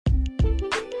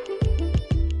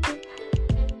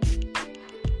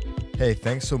Hey,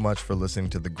 thanks so much for listening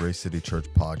to the Grace City Church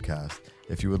podcast.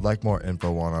 If you would like more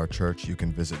info on our church, you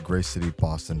can visit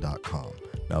gracecityboston.com.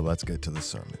 Now let's get to the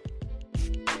sermon.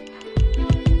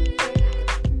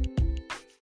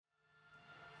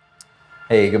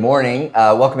 Hey, good morning.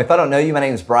 Welcome. If I don't know you, my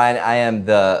name is Brian. I am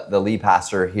the lead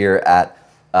pastor here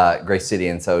at Grace City,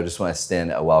 and so just want to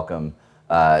extend a welcome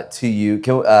to you.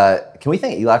 Can we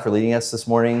thank Eli for leading us this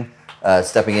morning,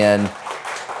 stepping in?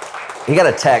 He got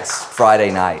a text Friday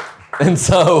night. And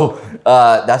so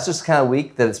that's just kind of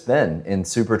week that it's been in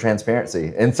super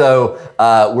transparency. And so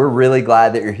we're really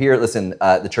glad that you're here. Listen,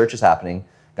 the church is happening.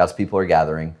 God's people are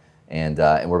gathering, and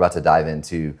we're about to dive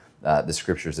into the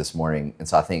scriptures this morning. And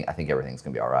so I think everything's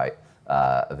going to be all right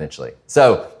eventually.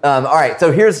 So all right.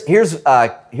 So here's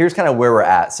kind of where we're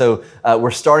at. So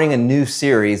we're starting a new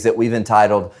series that we've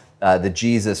entitled the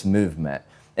Jesus Movement.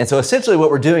 And so essentially what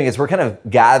we're doing is we're kind of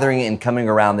gathering and coming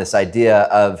around this idea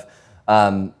of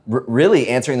really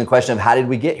answering the question of how did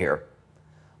we get here?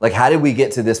 Like, how did we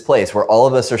get to this place where all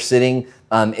of us are sitting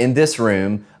in this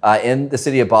room in the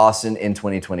city of Boston in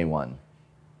 2021?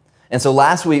 And so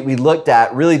last week we looked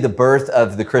at really the birth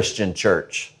of the Christian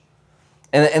church.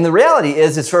 And the reality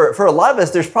is for a lot of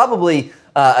us, there's probably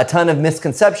a ton of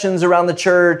misconceptions around the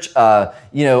church. Some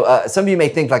of you may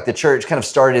think like the church kind of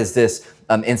started as this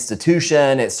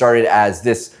institution. It started as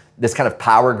this kind of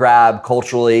power grab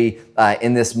culturally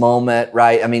in this moment,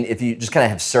 right? I mean, if you just kind of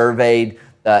have surveyed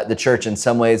the church in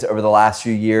some ways over the last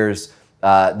few years,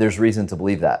 there's reason to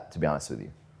believe that, to be honest with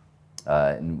you.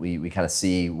 And we kind of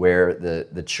see where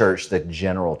the church, the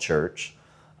general church,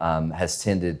 has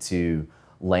tended to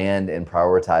land and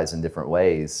prioritize in different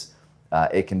ways.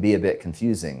 It can be a bit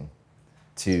confusing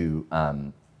to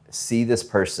see this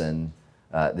person,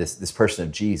 this person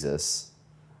of Jesus,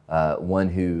 one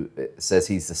who says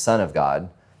he's the Son of God,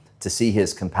 to see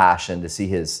his compassion, to see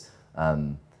his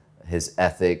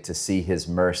ethic, to see his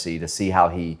mercy, to see how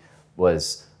he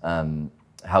was,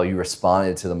 how he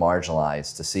responded to the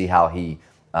marginalized, to see how he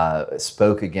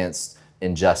spoke against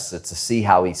injustice, to see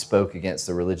how he spoke against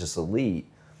the religious elite,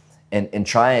 and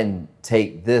try and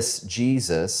take this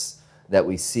Jesus that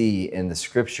we see in the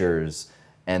scriptures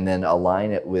and then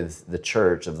align it with the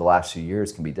church of the last few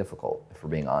years can be difficult, if we're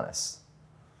being honest.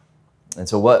 And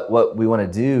so what we want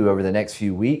to do over the next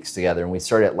few weeks together, and we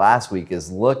started last week, is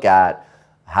look at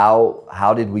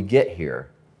how did we get here?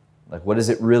 Like, what does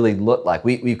it really look like?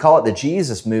 We call it the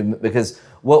Jesus movement because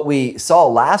what we saw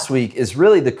last week is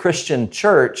really the Christian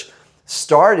church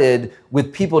started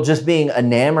with people just being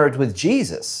enamored with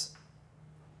Jesus.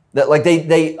 That like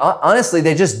they honestly,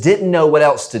 they just didn't know what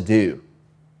else to do.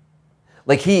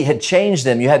 Like he had changed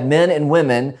them. You had men and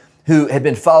women who had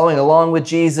been following along with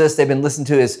Jesus. They've been listening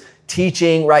to his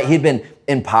teaching, right? He'd been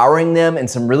empowering them in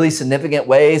some really significant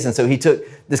ways. And so he took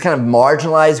this kind of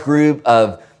marginalized group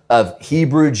of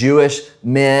Hebrew Jewish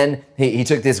men. He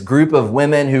took this group of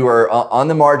women who were on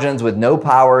the margins with no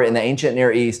power in the ancient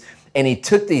Near East. And he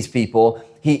took these people,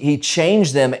 he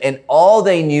changed them, and all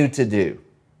they knew to do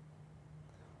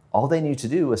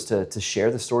was to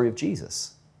share the story of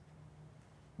Jesus.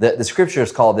 The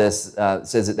scriptures call this,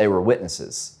 says that they were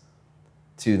witnesses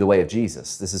to the way of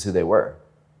Jesus. This is who they were.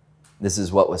 This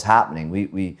is what was happening.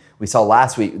 We saw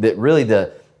last week that really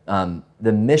the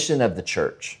mission of the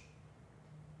church,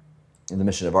 the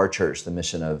mission of our church, the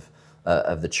mission of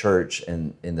the church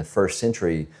in the first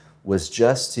century was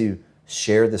just to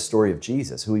share the story of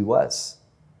Jesus, who he was.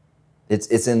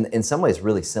 It's in some ways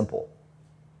really simple.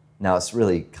 Now it's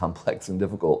really complex and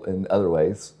difficult in other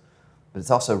ways, but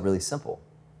it's also really simple.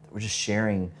 We're just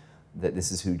sharing that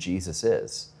this is who Jesus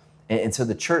is. And so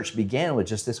the church began with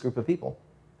just this group of people,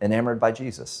 enamored by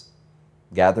Jesus,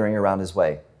 gathering around his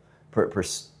way,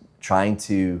 trying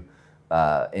to,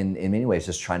 in many ways,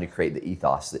 just trying to create the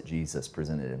ethos that Jesus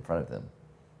presented in front of them.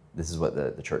 This is what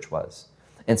the church was.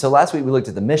 And so last week we looked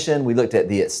at the mission. We looked at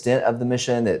the extent of the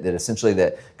mission, that essentially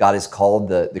that God has called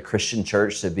the Christian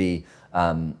church to be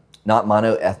not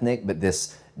mono-ethnic, but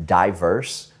this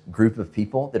diverse group of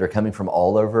people that are coming from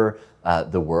all over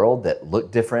the world, that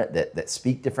look different, that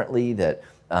speak differently, that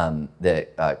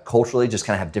culturally just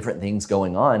kind of have different things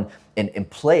going on, and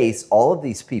place all of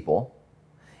these people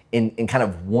in kind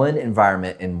of one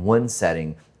environment, in one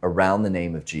setting around the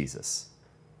name of Jesus.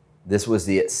 This was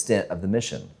the extent of the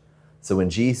mission. So when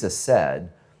Jesus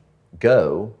said,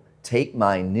 "Go, take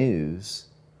my news,"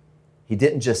 he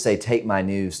didn't just say, "Take my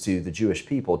news to the Jewish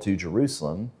people, to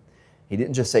Jerusalem." He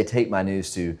didn't just say, "Take my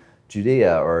news to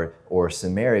Judea or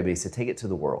Samaria," but he said, "Take it to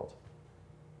the world.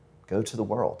 Go to the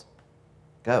world.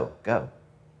 Go."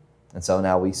 And so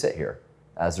now we sit here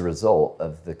as a result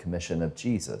of the commission of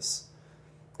Jesus.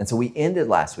 And so we ended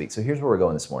last week. So here's where we're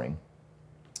going this morning.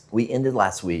 we ended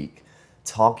last week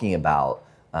talking about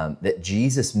that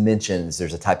Jesus mentions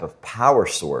there's a type of power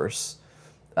source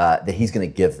that he's going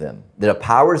to give them, that a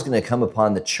power is going to come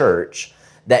upon the church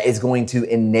that is going to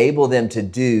enable them to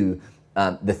do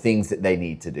the things that they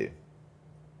need to do,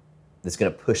 that's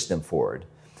going to push them forward.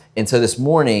 And so this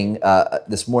morning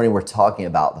we're talking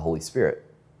about the Holy Spirit.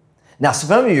 Now,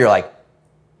 some of you are like,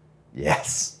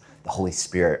 yes, the Holy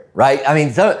Spirit, right? I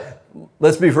mean,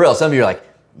 let's be for real. Some of you are like,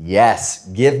 yes,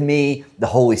 give me the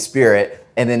Holy Spirit.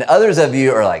 And then others of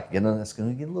you are like, that's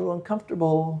going to get a little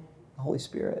uncomfortable, the Holy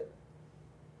Spirit,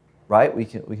 right? We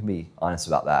can be honest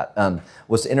about that.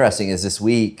 What's interesting is this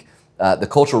week, the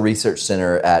Cultural Research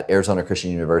Center at Arizona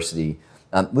Christian University,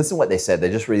 listen to what they said. They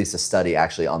just released a study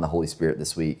actually on the Holy Spirit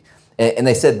this week. And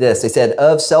they said this, they said,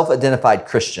 of self-identified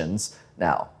Christians,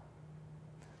 now,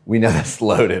 we know that's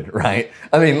loaded, right?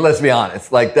 I mean, let's be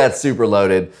honest, like that's super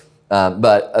loaded.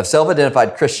 But of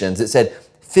self-identified Christians, it said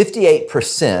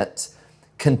 58%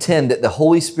 contend that the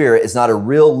Holy Spirit is not a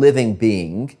real living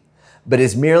being, but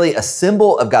is merely a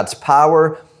symbol of God's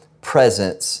power,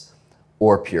 presence,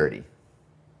 or purity.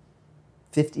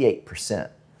 58%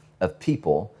 of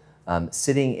people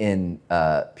sitting in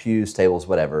pews, tables,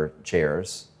 whatever,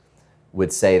 chairs,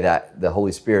 would say that the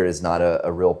Holy Spirit is not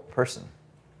a real person.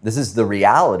 This is the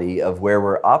reality of where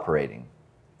we're operating.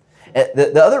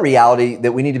 The other reality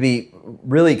that we need to be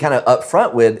really kind of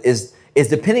upfront with is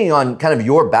depending on kind of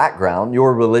your background,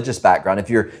 your religious background.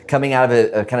 If you're coming out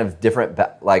of a kind of different,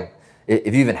 like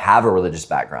if you even have a religious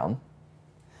background,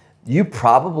 you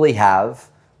probably have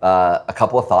a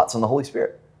couple of thoughts on the Holy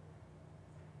Spirit.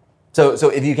 So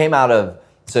if you came out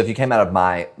of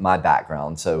my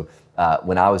background, so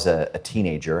when I was a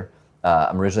teenager,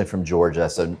 I'm originally from Georgia,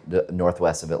 so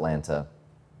northwest of Atlanta,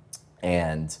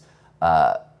 and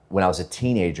when I was a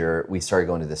teenager, we started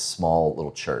going to this small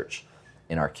little church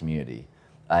in our community,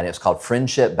 and it was called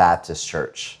Friendship Baptist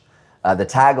Church. The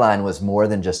tagline was more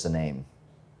than just a name.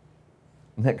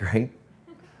 Isn't that great?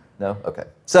 No? Okay.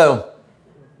 So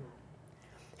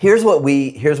here's what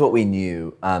we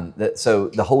knew. So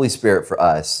the Holy Spirit for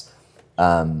us,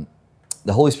 was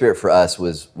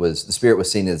the Spirit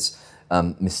was seen as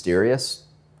mysterious,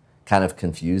 kind of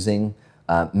confusing,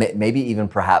 maybe even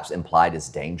perhaps implied as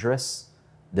dangerous,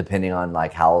 depending on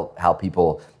like how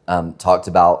people talked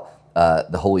about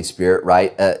the Holy Spirit.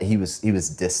 Right? He was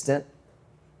distant.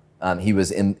 He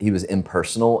was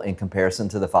impersonal in comparison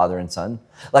to the Father and Son.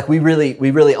 Like we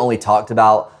really only talked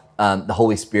about the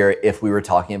Holy Spirit if we were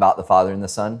talking about the Father and the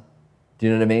Son. Do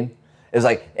you know what I mean? It was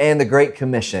like, and the Great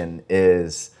Commission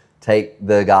is take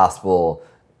the gospel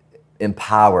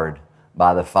empowered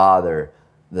by the Father,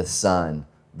 the Son,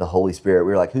 the Holy Spirit.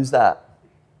 We were like, who's that?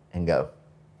 And go.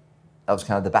 That was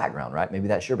kind of the background, right? Maybe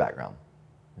that's your background,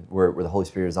 where the Holy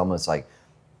Spirit is almost like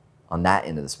on that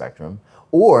end of the spectrum.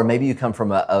 Or maybe you come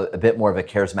from a bit more of a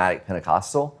charismatic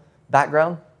Pentecostal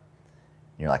background.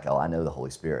 And you're like, oh, I know the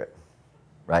Holy Spirit,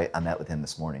 right? I met with him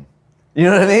this morning. You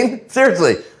know what I mean?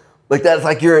 Seriously. Like that's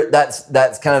like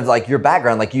that's kind of like your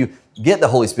background. Like you get the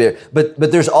Holy Spirit. But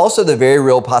there's also the very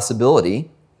real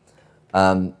possibility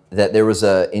that there was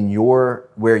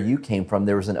where you came from,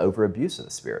 there was an overabuse of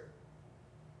the Spirit.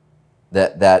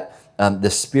 That the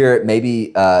Spirit,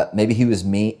 maybe he was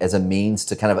as a means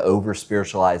to kind of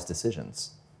over-spiritualize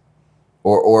decisions.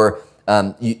 Or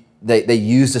they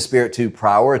used the Spirit to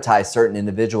prioritize certain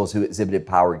individuals who exhibited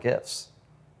power gifts.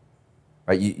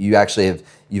 Right? You've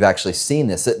actually seen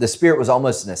this. The Spirit was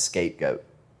almost an scapegoat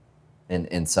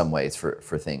in some ways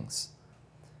for things.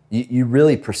 You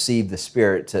really perceive the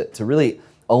Spirit to really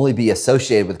only be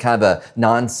associated with kind of a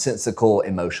nonsensical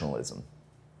emotionalism.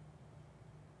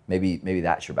 Maybe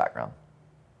that's your background.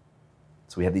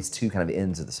 So we have these two kind of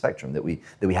ends of the spectrum that we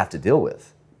have to deal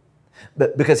with.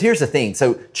 But because here's the thing,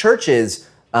 so churches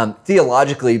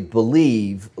theologically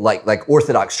believe, like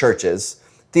Orthodox churches,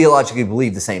 theologically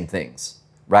believe the same things,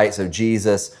 right? So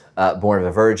Jesus, born of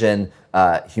a virgin,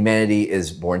 humanity is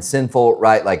born sinful,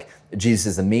 right? Like Jesus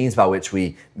is the means by which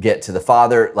we get to the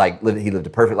Father, like he lived a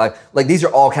perfect life. Like these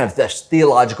are all kind of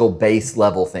theological base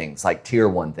level things, like tier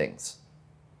one things.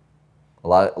 A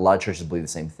lot of churches believe the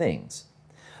same things.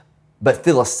 But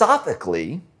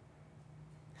philosophically,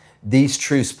 these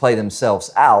truths play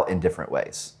themselves out in different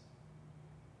ways.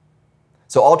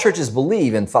 So all churches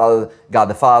believe in God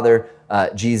the Father,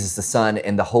 Jesus the Son,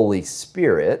 and the Holy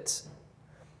Spirit,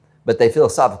 but they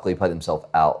philosophically play themselves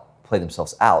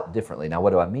out differently. Now, what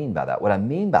do I mean by that? What I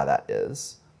mean by that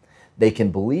is they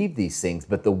can believe these things,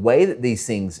 but the way that these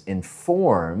things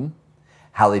inform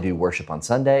how they do worship on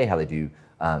Sunday, how they do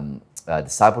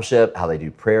discipleship, how they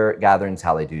do prayer gatherings,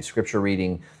 how they do scripture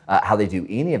reading, how they do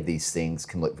any of these things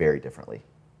can look very differently.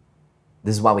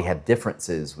 This is why we have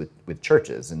differences with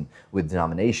churches and with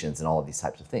denominations and all of these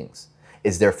types of things,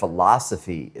 is their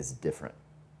philosophy is different.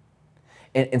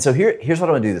 And so here's what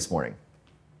I want to do this morning.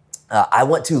 I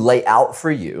want to lay out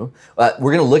for you,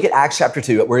 we're going to look at Acts chapter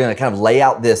 2. We're going to kind of lay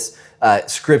out this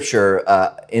scripture,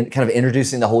 kind of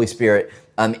introducing the Holy Spirit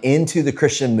into the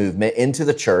Christian movement, into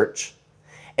the church.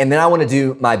 And then I want to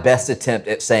do my best attempt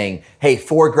at saying, hey,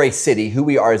 for Grace City, who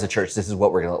we are as a church, this is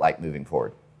what we're going to look like moving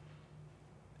forward.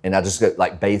 And I'll just go,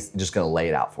 just going to lay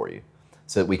it out for you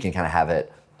so that we can kind of have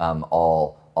it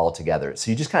all together.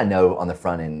 So you just kind of know on the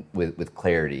front end with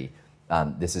clarity,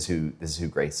 this is who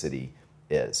Grace City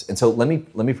is. And so let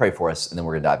me pray for us, and then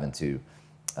we're going to dive into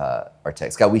our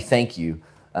text. God, we thank you.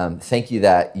 Thank you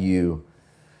that you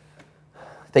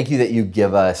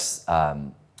give us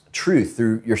truth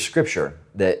through your scripture,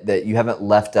 that you haven't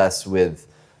left us with,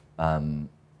 you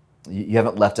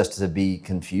haven't left us to be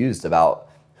confused about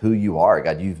who you are.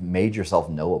 God, you've made yourself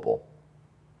knowable.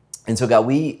 And so God,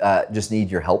 we just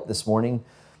need your help this morning.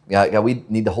 God, we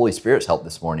need the Holy Spirit's help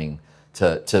this morning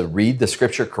to read the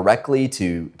scripture correctly,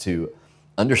 to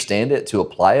understand it, to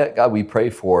apply it. God, we pray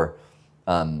for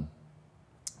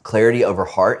clarity over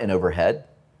heart and over head,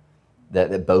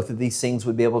 that both of these things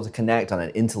would be able to connect on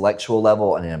an intellectual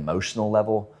level and an emotional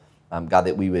level. God,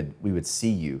 that we would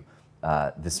see you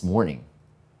this morning,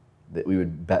 that we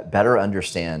would better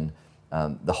understand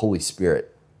the Holy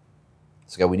Spirit.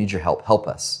 So God, we need your help. Help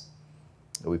us.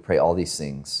 We pray all these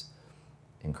things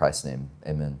in Christ's name.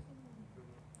 Amen.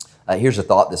 Here's a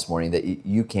thought this morning that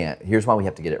you can't. Here's why we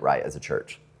have to get it right as a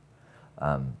church.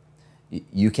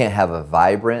 You can't have a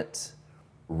vibrant,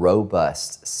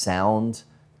 robust, sound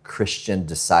Christian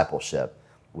discipleship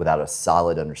without a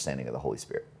solid understanding of the Holy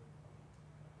Spirit.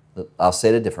 I'll say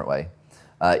it a different way.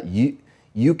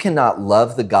 You cannot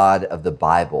love the God of the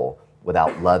Bible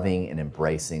without loving and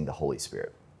embracing the Holy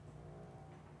Spirit.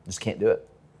 You just can't do it.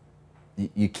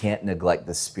 You can't neglect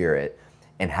the Spirit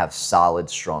and have solid,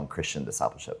 strong Christian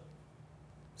discipleship.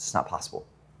 It's not possible.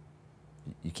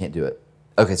 You can't do it.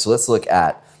 Okay, so let's look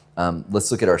at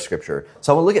our scripture.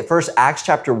 So I want to look at first Acts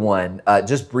chapter 1,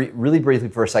 really briefly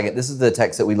for a second. This is the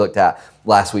text that we looked at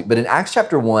last week. But in Acts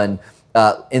chapter 1,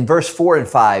 in verse 4 and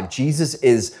 5, this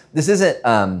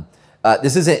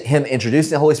isn't him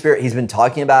introducing the Holy Spirit. He's been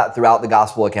talking about it throughout the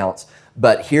gospel accounts.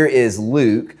 But here is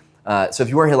Luke. So if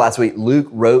you weren't here last week, Luke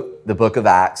wrote the book of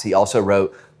Acts. He also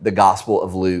wrote the Gospel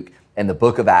of Luke. And the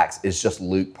book of Acts is just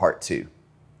Luke part 2.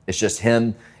 It's just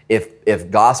him. If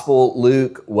Gospel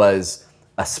Luke was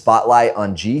a spotlight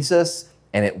on Jesus,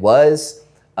 and it was,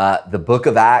 the book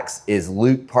of Acts is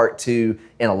Luke part 2.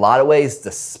 In a lot of ways,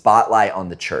 the spotlight on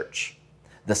the church.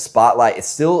 The spotlight is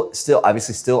still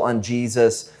obviously still on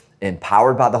Jesus,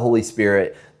 empowered by the Holy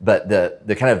Spirit, but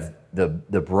the kind of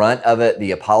the brunt of it,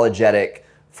 the apologetic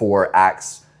for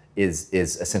Acts is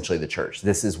essentially the church.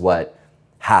 This is what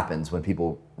happens when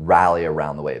people rally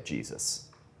around the way of Jesus.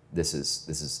 This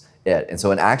is it. And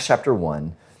so in Acts chapter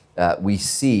 1, we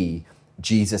see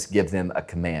Jesus give them a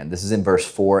command. This is in verse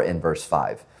 4 and verse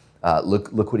 5.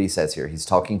 Look what he says here. He's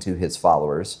talking to his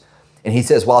followers, and he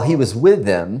says, while he was with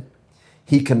them,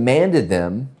 he commanded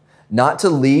them not to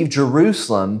leave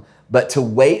Jerusalem, but to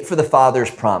wait for the Father's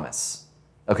promise.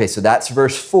 Okay, so that's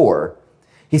verse 4.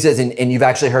 He says, and you've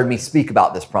actually heard me speak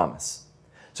about this promise.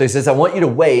 So he says, I want you to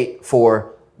wait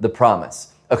for the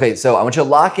promise. Okay, so I want you to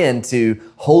lock into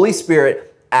Holy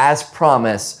Spirit as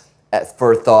promise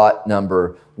for thought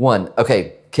number 1.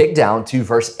 Okay, kick down to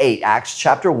verse 8, Acts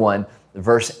chapter 1,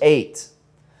 verse 8.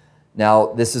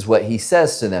 Now, this is what he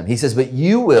says to them. He says, but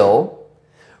you will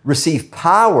receive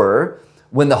power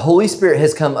when the Holy Spirit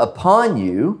has come upon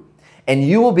you, and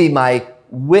you will be my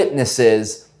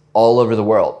witnesses all over the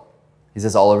world. He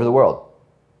says all over the world.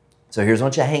 So here's, I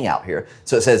want you to hang out here.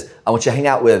 So it says, I want you to hang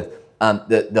out with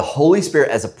the Holy Spirit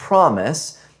as a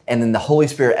promise, and then the Holy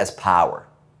Spirit as power.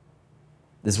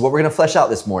 This is what we're going to flesh out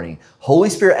this morning. Holy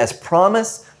Spirit as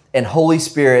promise, and Holy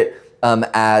Spirit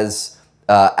as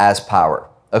power.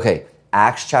 Okay,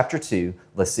 Acts chapter 2,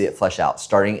 let's see it flesh out,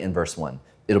 starting in verse 1.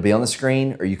 It'll be on the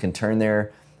screen, or you can turn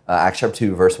there. Acts chapter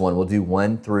 2, verse 1. We'll do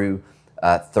 1 through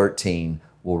 13.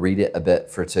 We'll read it a bit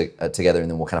together, and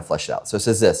then we'll kind of flesh it out. So it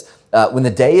says this, when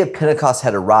the day of Pentecost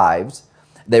had arrived,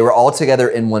 they were all together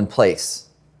in one place.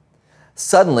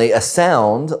 Suddenly, a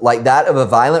sound like that of a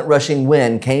violent rushing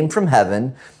wind came from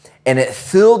heaven, and it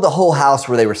filled the whole house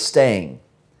where they were staying.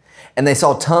 And they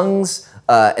saw tongues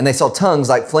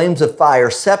like flames of fire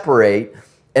separate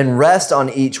and rest on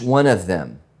each one of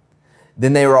them.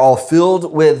 Then they were all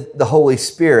filled with the Holy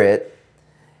Spirit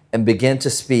and began to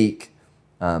speak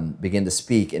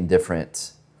in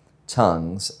different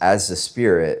tongues as the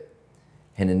Spirit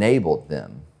and enabled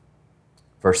them.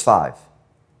 Verse 5.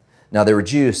 Now there were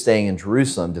Jews staying in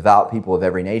Jerusalem, devout people of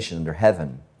every nation under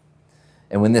heaven.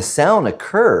 And when this sound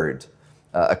occurred,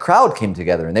 a crowd came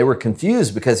together, and they were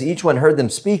confused because each one heard them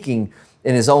speaking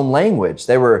in his own language.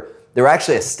 They were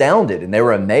actually astounded, and they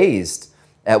were amazed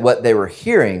at what they were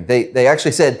hearing. They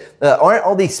actually said, aren't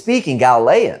all these speaking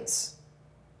Galileans?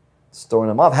 It's throwing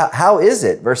them off. How is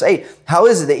it? Verse 8, how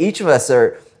is it that each of us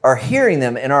are hearing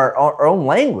them in our own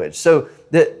language? So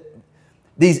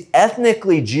these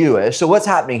ethnically Jewish, so what's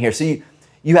happening here? So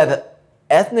you have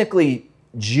ethnically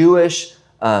Jewish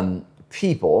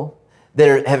people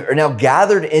that are now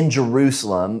gathered in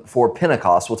Jerusalem for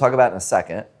Pentecost. We'll talk about it in a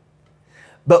second.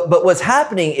 But what's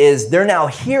happening is they're now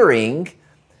hearing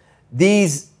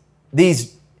these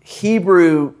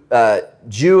Hebrew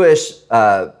Jewish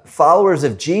followers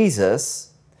of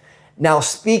Jesus now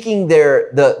speaking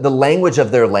the language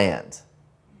of their land.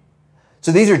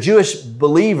 So these are Jewish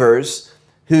believers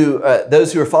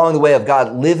those who are following the way of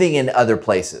God, living in other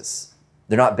places.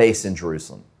 They're not based in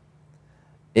Jerusalem.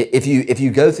 If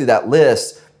you go through that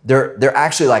list, they're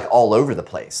actually like all over the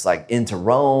place, like into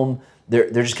Rome. They're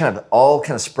just kind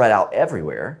of spread out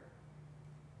everywhere.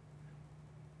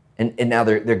 And now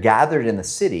they're gathered in the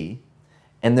city,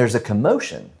 and there's a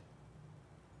commotion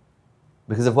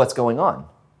because of what's going on.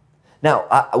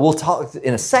 Now, we'll talk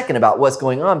in a second about what's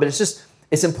going on, but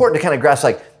it's important to kind of grasp,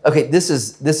 like, okay, this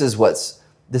is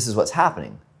what's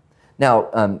happening.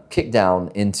 Now, kick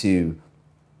down into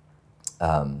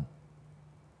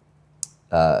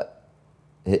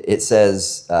it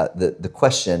says the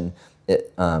question.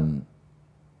 Oh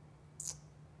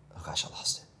gosh, I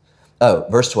lost it. Oh,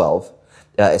 verse 12.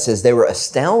 It says they were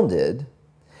astounded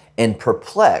and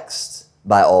perplexed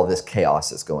by all this chaos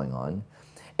that's going on,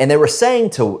 and they were saying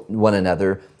to one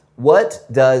another, "What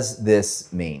does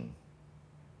this mean?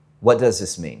 What does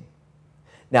this mean?"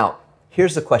 Now,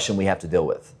 here's the question we have to deal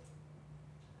with.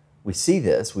 We see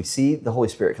the Holy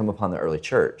Spirit come upon the early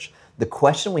church. The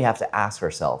question we have to ask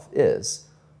ourselves is,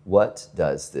 what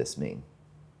does this mean?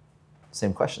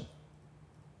 Same question.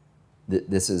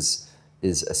 This is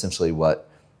essentially what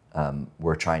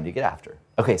we're trying to get after.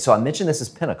 Okay, so I mentioned this as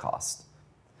Pentecost.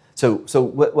 So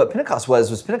what Pentecost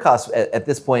was Pentecost at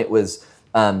this point was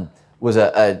the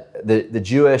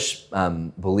Jewish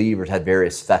believers had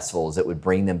various festivals that would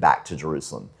bring them back to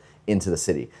Jerusalem, into the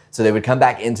city. So they would come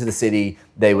back into the city,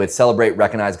 they would celebrate,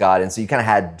 recognize God, and so you kind of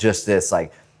had just this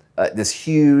this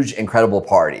huge, incredible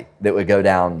party that would go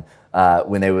down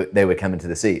when they would come into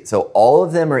the city. So all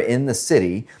of them are in the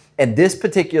city, and this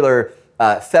particular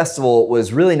festival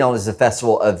was really known as the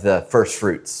festival of the first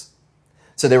fruits.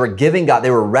 So they were giving God,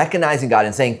 they were recognizing God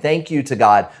and saying thank you to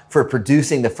God for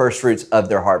producing the first fruits of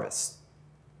their harvest.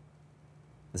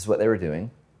 This is what they were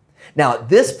doing. Now, at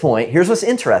this point, here's what's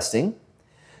interesting.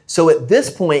 So at this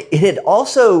point, it had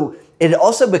also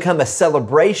become a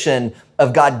celebration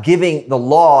of God giving the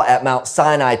law at Mount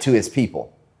Sinai to his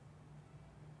people.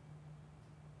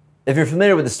 If you're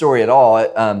familiar with the story at all,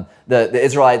 the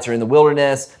Israelites are in the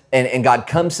wilderness, and God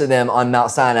comes to them on Mount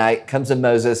Sinai, comes to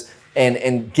Moses,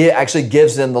 and actually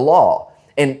gives them the law.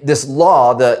 And this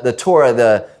law, the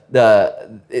Torah,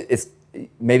 it's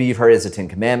maybe you've heard it as the Ten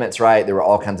Commandments, right? There were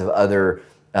all kinds of other,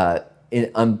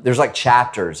 there's like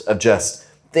chapters of just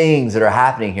things that are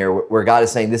happening here where God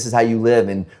is saying, this is how you live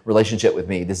in relationship with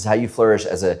me. This is how you flourish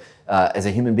as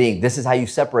a human being. This is how you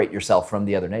separate yourself from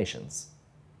the other nations.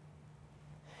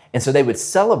 And so they would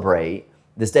celebrate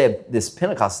this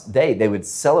Pentecost day, they would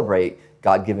celebrate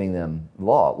God giving them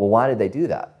law. Well, why did they do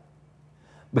that?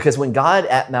 Because when God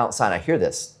at Mount Sinai, hear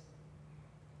this,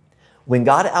 when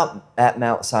God out at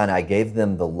Mount Sinai gave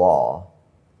them the law,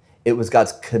 it was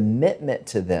God's commitment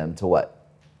to them to what?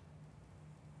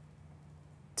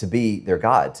 To be their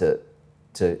God,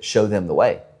 to show them the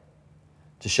way,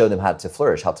 to show them how to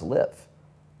flourish, how to live.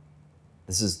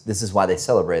 This is why they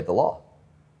celebrated the law.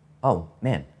 Oh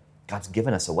man, God's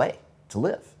given us a way to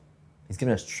live. He's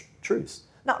given us truths,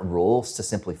 not rules to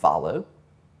simply follow,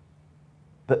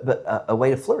 but a way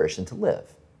to flourish and to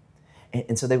live.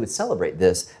 And so they would celebrate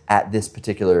this at this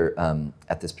particular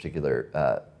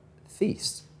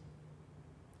feast.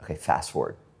 Okay, fast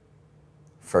forward.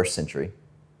 First century.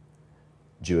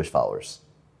 Jewish followers.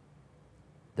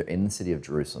 They're in the city of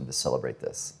Jerusalem to celebrate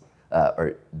this.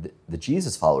 The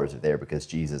Jesus followers are there because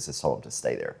Jesus has told them to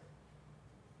stay there.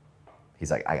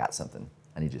 He's like, I got something.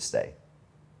 I need you to stay.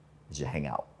 I need you to hang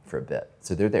out for a bit.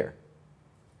 So they're there.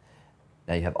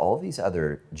 Now you have all these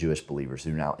other Jewish believers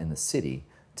who are now in the city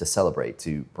to celebrate,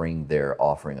 to bring their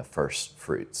offering of first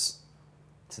fruits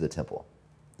to the temple.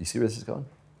 Do you see where this is going?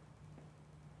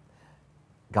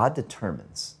 God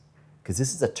determines because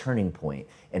this is a turning point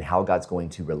in how God's going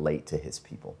to relate to his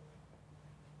people.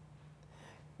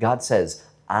 God says,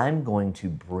 I'm going to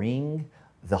bring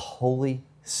the Holy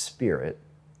Spirit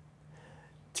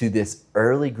to this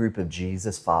early group of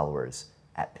Jesus followers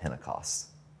at Pentecost.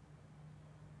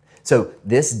 So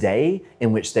this day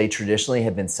in which they traditionally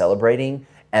have been celebrating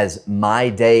as my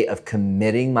day of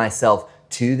committing myself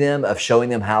to them, of showing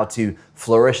them how to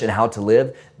flourish and how to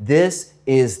live, this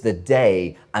is the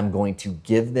day I'm going to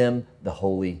give them the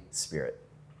Holy Spirit.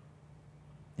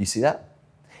 Do you see that?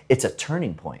 It's a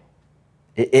turning point.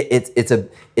 It's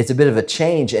a bit of a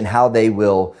change in how they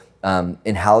will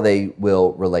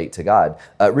relate to God.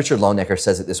 Richard Lonecker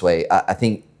says it this way. I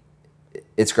think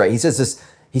it's great. He says this.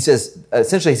 He says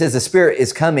essentially, the Spirit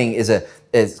is coming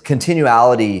is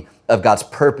continuality of God's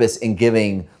purpose in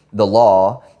giving the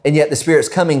law, and yet the Spirit's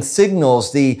coming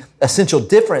signals the essential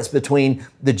difference between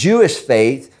the Jewish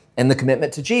faith and the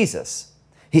commitment to Jesus.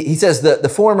 He says the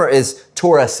former is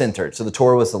Torah centered, so the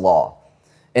Torah was the law,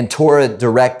 and Torah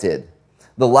directed.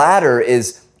 The latter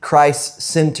is Christ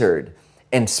centered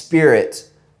and Spirit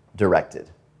directed.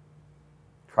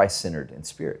 Christ centered and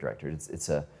Spirit directed.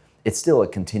 It's still a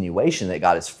continuation that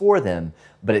God is for them,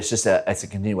 but it's a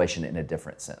continuation in a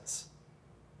different sense.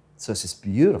 So it's this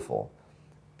beautiful,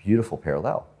 beautiful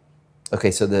parallel.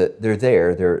 Okay, so they're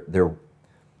there.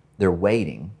 They're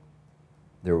waiting.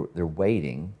 They're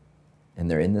waiting,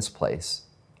 and they're in this place.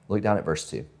 Look down at verse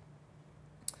 2.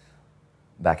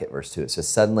 Back at verse 2, it says,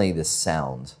 suddenly this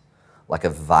sound like a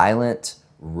violent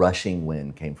rushing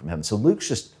wind came from heaven. So Luke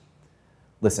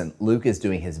is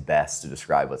doing his best to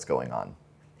describe what's going on.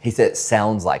 He said it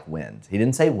sounds like wind. He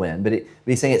didn't say wind, but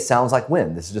he's saying it sounds like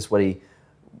wind. This is just what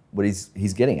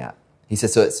he's getting at. He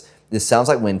says, so this sounds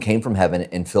like wind came from heaven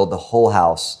and filled the whole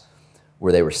house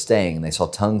where they were staying. And they saw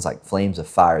tongues like flames of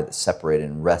fire that separated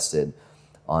and rested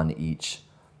on each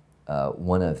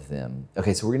one of them.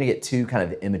 Okay, so we're going to get two kind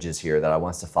of images here that I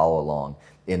want us to follow along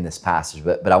in this passage.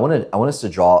 But I want us to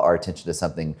draw our attention to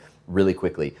something really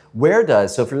quickly.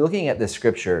 So if you're looking at this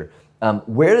scripture,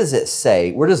 where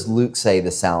does Luke say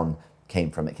the sound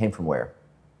came from? It came from where?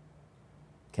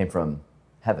 It came from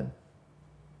heaven.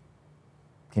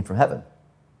 It came from heaven.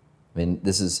 I mean,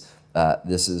 this is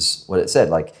what it said.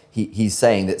 Like he's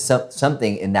saying that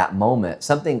something in that moment,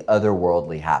 something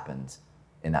otherworldly happened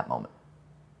in that moment.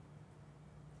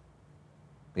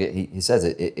 He says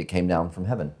it came down from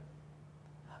heaven.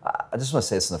 I just want to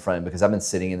say this in the front end because I've been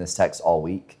sitting in this text all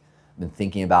week. I've been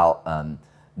thinking about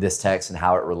this text and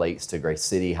how it relates to Grace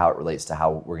City, how it relates to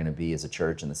how we're going to be as a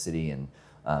church in the city. And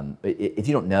if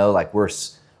you don't know, like we're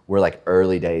like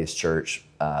early days church.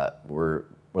 We're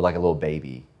like a little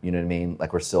baby. You know what I mean?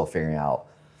 Like we're still figuring out.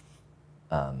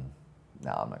 No,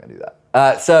 I'm not going to do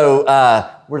that. So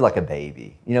we're like a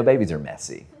baby. You know, babies are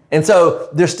messy. And so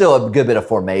there's still a good bit of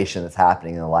formation that's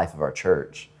happening in the life of our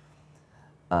church.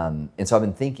 And so I've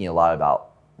been thinking a lot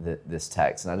about this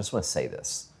text, and I just want to say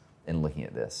this in looking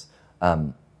at this.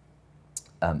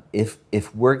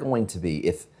 If we're going to be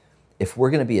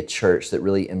a church that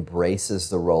really embraces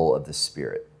the role of the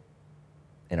Spirit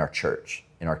in our church,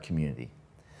 in our community,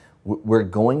 we're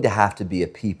going to have to be a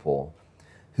people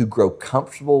who grow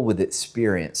comfortable with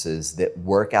experiences that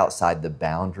work outside the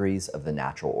boundaries of the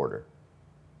natural order.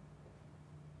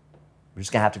 We're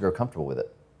just going to have to grow comfortable with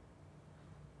it.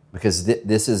 Because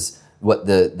this is what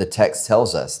the text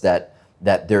tells us, that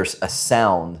there's a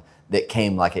sound that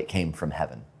came like it came from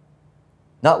heaven.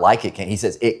 Not like it came, he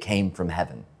says it came from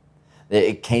heaven.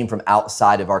 It came from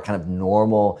outside of our kind of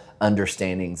normal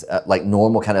understandings, like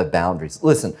normal kind of boundaries.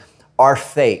 Listen, our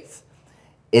faith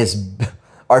is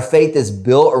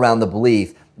built around the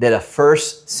belief that a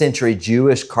first century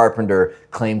Jewish carpenter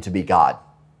claimed to be God.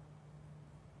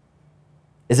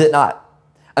 Is it not?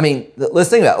 I mean, let's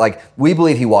think about it. Like, we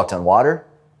believe he walked on water.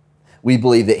 We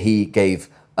believe that he gave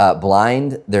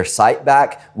blind their sight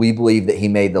back. We believe that he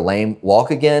made the lame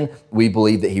walk again. We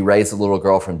believe that he raised a little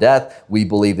girl from death. We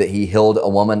believe that he healed a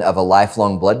woman of a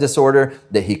lifelong blood disorder,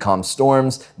 that he calmed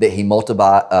storms, that he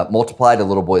multiplied a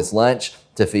little boy's lunch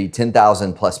to feed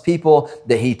 10,000 plus people,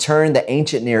 that he turned the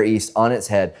ancient Near East on its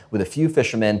head with a few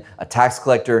fishermen, a tax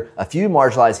collector, a few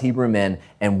marginalized Hebrew men,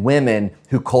 and women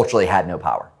who culturally had no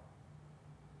power.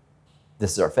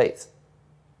 This is our faith.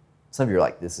 Some of you are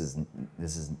like, this is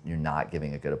you're not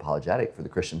giving a good apologetic for the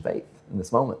Christian faith in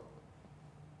this moment.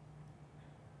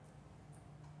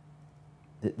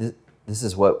 This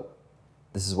is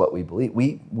what we believe.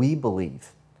 We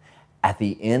believe at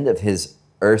the end of his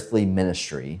earthly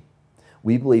ministry,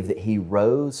 we believe that he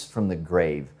rose from the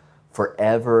grave,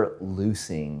 forever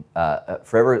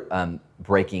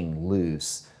breaking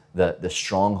loose the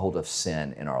stronghold of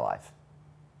sin in our life.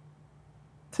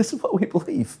 This is what we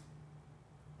believe.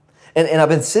 And I've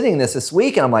been sitting this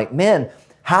week, and I'm like, man,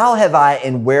 how have I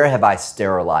and where have I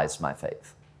sterilized my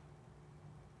faith?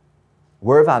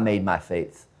 Where have I made my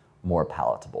faith more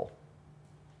palatable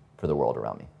for the world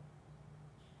around me?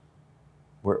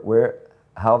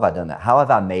 How have I done that? How have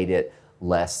I made it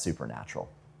less supernatural?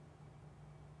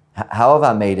 How have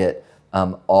I made it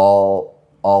all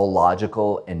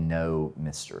logical and no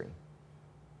mystery?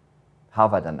 How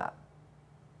have I done that?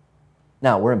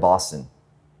 Now, we're in Boston.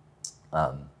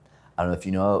 I don't know if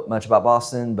you know much about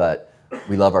Boston, but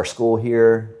we love our school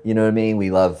here. You know what I mean?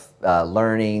 We love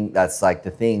learning. That's like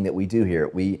the thing that we do here.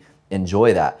 We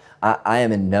enjoy that. I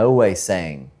am in no way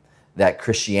saying that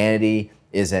Christianity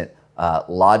isn't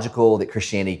logical, that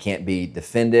Christianity can't be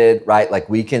defended, right? Like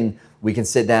we can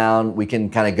sit down, we can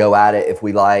kind of go at it if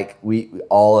we like.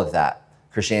 All of that.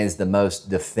 Christianity is the most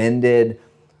defended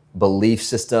belief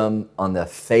system on the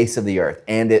face of the earth,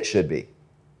 and it should be.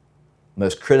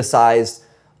 Most criticized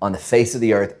on the face of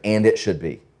the earth, and it should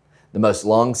be. The most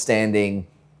long-standing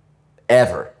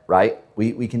ever, right?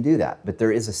 We can do that, but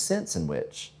there's a sense in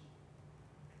which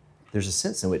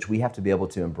we have to be able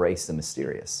to embrace the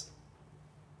mysterious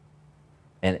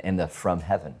and the from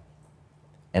heaven.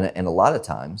 And a lot of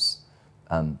times,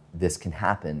 this can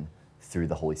happen through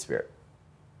the Holy Spirit.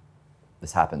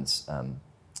 This happens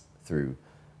through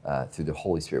the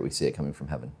Holy Spirit. We see it coming from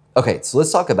heaven. Okay, so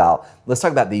let's talk about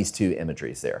these two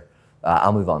imageries there.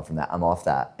 I'll move on from that. I'm off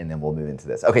that, and then we'll move into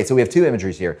this. Okay, so we have two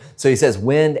imageries here. So he says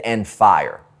wind and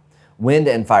fire. Wind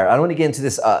and fire. I don't want to get into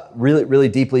this really, really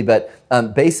deeply, but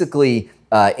basically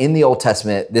in the Old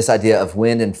Testament, this idea of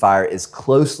wind and fire is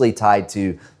closely tied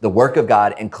to the work of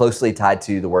God and closely tied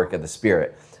to the work of the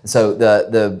Spirit. So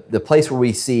the place where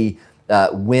we see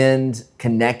wind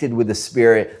connected with the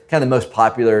Spirit, kind of the most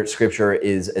popular scripture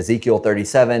is Ezekiel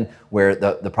 37, where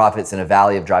the prophet's in a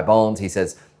valley of dry bones. He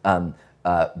says, God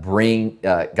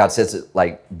says,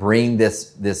 like, bring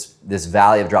this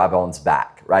valley of dry bones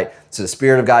back, right? So the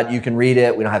Spirit of God, you can read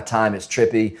it. We don't have time. It's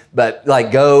trippy, but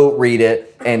like, go read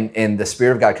it. And the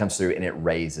Spirit of God comes through and it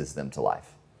raises them to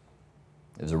life.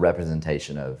 It was a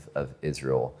representation of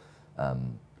Israel,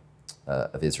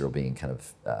 being kind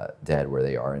of dead where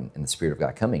they are, and the Spirit of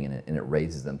God coming in it, and it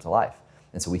raises them to life.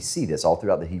 And so we see this all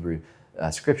throughout the Hebrew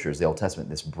scriptures, the Old Testament,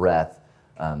 this breath,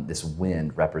 this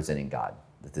wind representing God,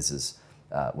 that this is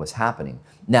what's happening.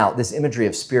 Now, this imagery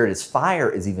of Spirit as fire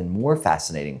is even more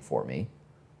fascinating for me.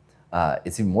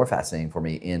 It's even more fascinating for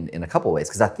me in a couple of ways,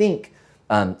 because I think,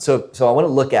 so I want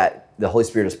to look at the Holy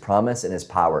Spirit as promise and as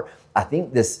power. I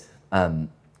think this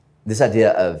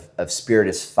idea of Spirit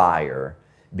as fire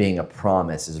being a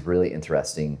promise is really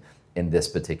interesting in this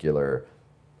particular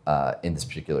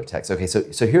text. Okay,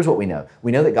 so here's what we know.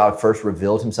 We know that God first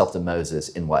revealed himself to Moses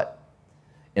in what?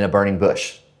 In a burning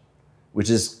bush, which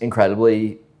is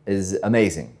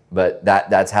amazing. But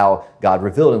that's how God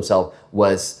revealed himself,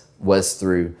 was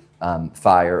through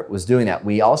fire, was doing that.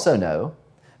 We also know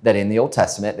that in the Old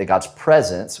Testament, that God's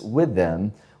presence with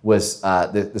them was,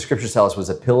 the scriptures tell us, was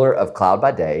a pillar of cloud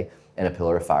by day and a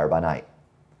pillar of fire by night.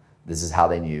 This is how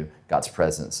they knew God's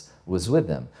presence was with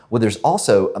them. Well, there's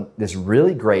also this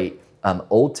really great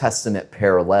Old Testament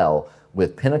parallel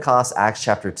with Pentecost, Acts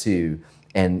chapter 2,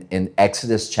 and in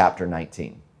Exodus chapter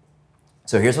 19.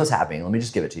 So here's what's happening. Let me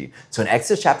just give it to you. So in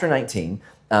Exodus chapter 19,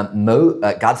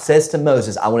 God says to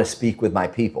Moses, I want to speak with my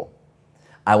people.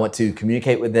 I want to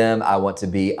communicate with them. I want to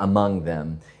be among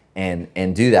them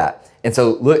and do that. And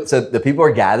so look, so the people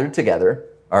are gathered together,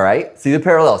 all right? See the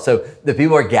parallel. So the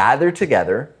people are gathered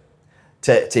together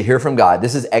to hear from God.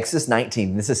 This is Exodus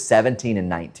 19. This is 17 and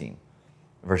 19,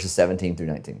 verses 17 through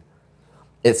 19.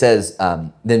 It says,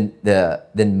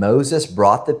 then Moses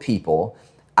brought the people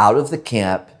out of the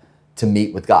camp to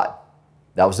meet with God.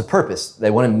 That was the purpose. They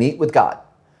want to meet with God.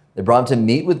 They brought them to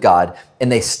meet with God,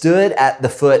 and they stood at the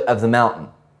foot of the mountain.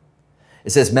 It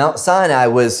says Mount Sinai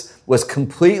was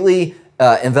completely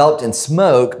enveloped in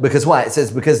smoke, because why? It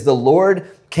says because the Lord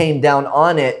came down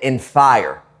on it in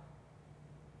fire.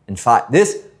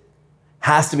 This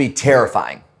has to be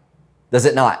terrifying, does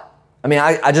it not? I mean,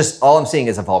 all I'm seeing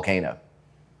is a volcano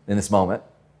in this moment.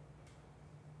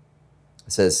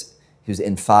 It says he was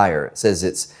in fire. It says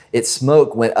its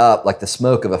smoke went up like the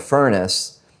smoke of a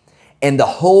furnace, and the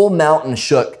whole mountain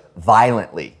shook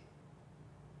violently.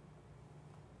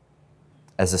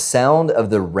 As the sound of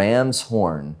the ram's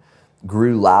horn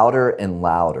grew louder and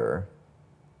louder,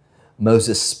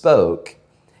 Moses spoke,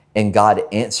 and God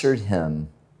answered him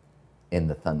in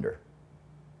the thunder.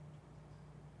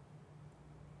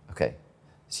 Okay,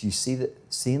 so you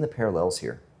seeing the parallels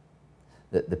here.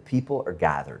 The people are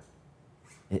gathered.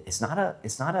 It's not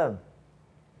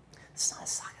It's not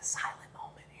like a silent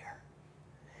moment here.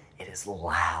 It is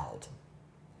loud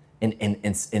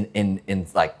and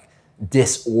like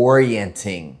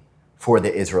disorienting for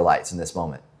the Israelites in this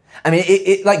moment. I mean,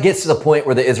 it like gets to the point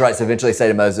where the Israelites eventually say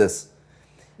to Moses,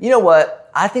 you know what?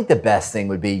 I think the best thing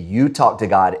would be you talk to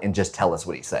God and just tell us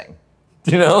what he's saying.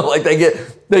 You know, like they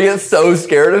get so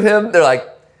scared of him. They're like,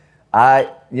 why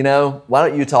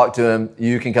don't you talk to him?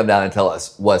 You can come down and tell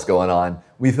us what's going on.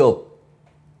 We feel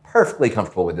perfectly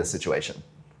comfortable with this situation.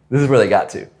 This is where they got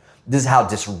to. This is how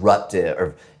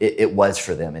disruptive it was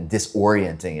for them and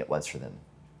disorienting it was for them.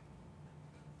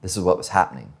 This is what was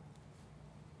happening.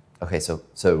 Okay,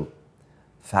 so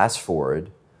fast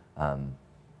forward.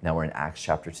 Now we're in Acts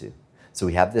chapter 2. So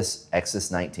we have this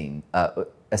Exodus 19.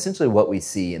 Essentially what we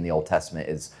see in the Old Testament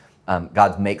is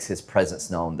God makes his presence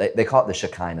known. They call it the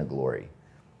Shekinah glory.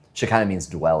 Shekinah means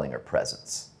dwelling or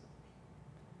presence.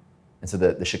 And so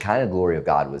the Shekinah glory of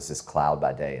God was this cloud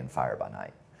by day and fire by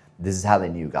night. This is how they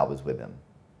knew God was with them.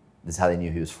 This is how they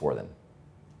knew he was for them,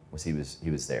 was he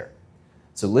was there.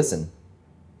 So listen,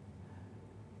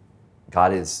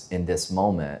 God is in this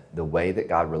moment, the way that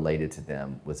God related to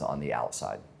them was on the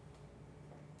outside.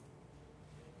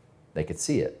 They could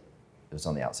see it. It was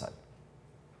on the outside.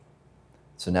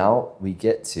 So now we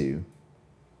get to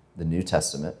the New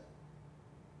Testament,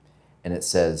 and it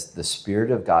says the Spirit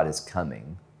of God is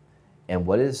coming. And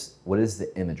what is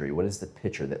the imagery? What is the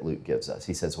picture that Luke gives us?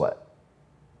 He says what?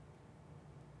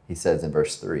 He says in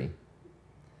verse 3,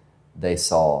 they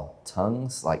saw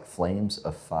tongues like flames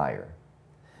of fire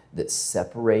that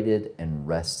separated and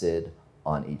rested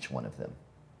on each one of them.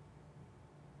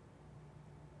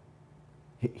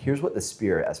 Here's what the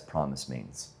Spirit as promise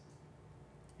means.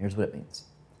 Here's what it means.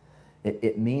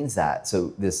 It means that,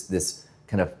 so this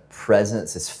kind of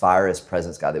presence, this fire as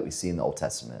presence, God, that we see in the Old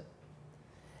Testament,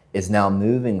 is now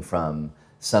moving from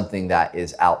something that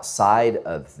is outside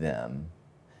of them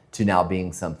to now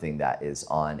being something that is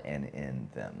on and in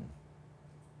them.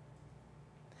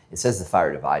 It says the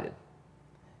fire divided,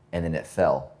 and then it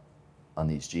fell on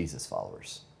these Jesus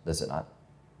followers, does it not?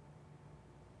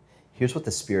 Here's what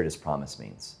the Spirit as promise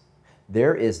means.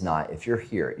 There is not, if you're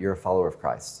here, you're a follower of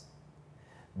Christ,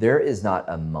 there is not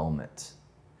a moment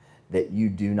that you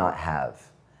do not have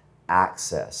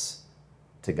access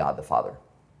to God the Father.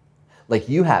 Like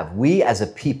we as a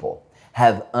people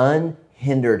have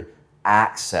unhindered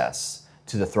access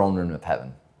to the throne room of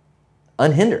heaven.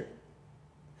 Unhindered.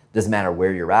 Doesn't matter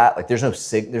where you're at. Like you're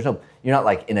not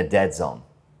like in a dead zone.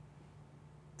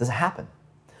 Doesn't happen.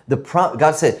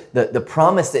 God said the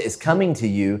promise that is coming to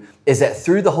you is that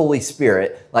through the Holy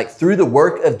Spirit, like through the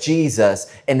work of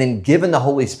Jesus, and then given the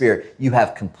Holy Spirit, you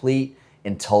have complete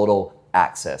and total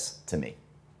access to me.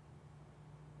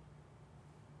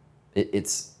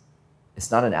 It's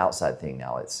not an outside thing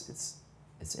now. It's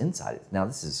inside. Now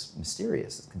this is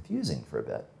mysterious. It's confusing for a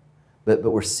bit, but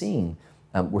we're seeing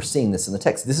this in the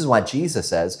text. This is why Jesus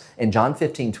says in John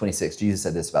 15:26, Jesus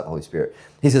said this about the Holy Spirit.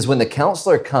 He says, when the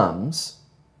Counselor comes,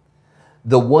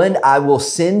 the one I will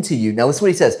send to you. Now listen to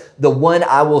what he says. The one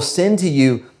I will send to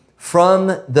you from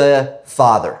the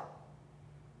Father.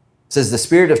 It says the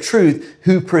Spirit of truth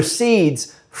who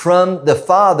proceeds from the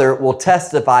Father will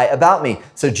testify about me.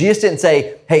 So Jesus didn't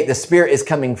say, hey, the Spirit is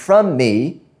coming from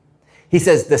me. He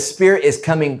says the Spirit is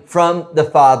coming from the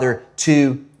Father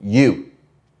to you.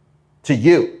 To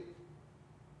you.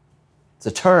 It's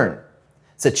a turn.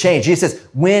 It's a change. Jesus says,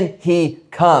 when he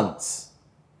comes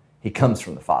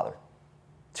from the Father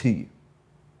to you.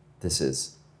 This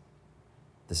is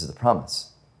the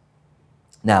promise.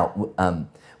 Now,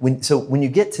 when you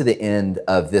get to the end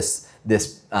of this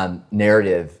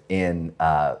narrative in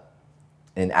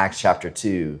Acts chapter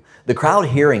 2, the crowd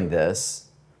hearing this,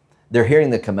 they're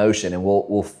hearing the commotion, and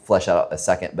we'll flesh out a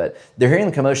second, but they're hearing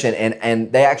the commotion,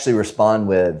 and they actually respond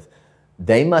with,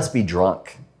 they must be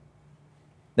drunk.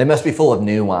 They must be full of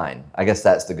new wine. I guess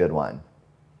that's the good wine,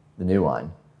 the new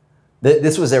wine.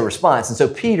 This was their response. And so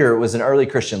Peter was an early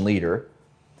Christian leader.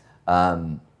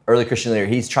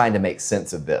 He's trying to make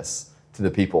sense of this to the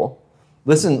people.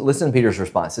 Listen to Peter's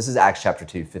response. This is Acts chapter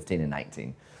 2, 15 and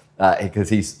 19. Because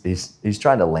he's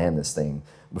trying to land this thing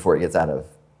before it gets out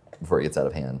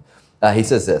of hand. He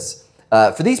says this,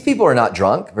 for these people are not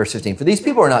drunk, verse 15, for these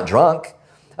people are not drunk,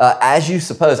 as you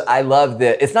suppose. I love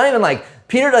that. It's not even like,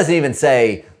 Peter doesn't even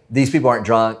say, these people aren't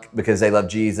drunk because they love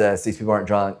Jesus. These people aren't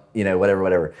drunk,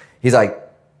 whatever. He's like,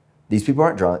 these people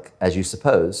aren't drunk, as you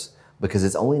suppose, because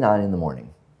it's only 9 a.m.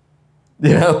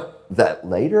 Is that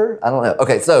later? I don't know.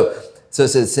 Okay, so it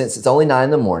says, since it's only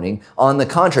 9 a.m, on the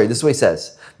contrary, this is what he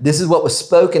says. This is what was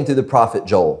spoken through the prophet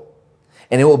Joel.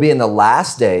 And it will be in the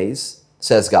last days,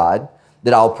 says God,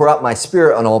 that I'll pour out my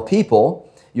spirit on all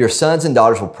people. Your sons and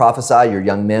daughters will prophesy. Your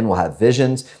young men will have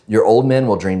visions. Your old men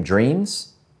will dream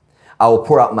dreams. I will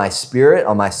pour out my spirit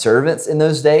on my servants in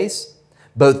those days.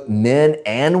 Both men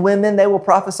and women, they will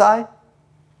prophesy.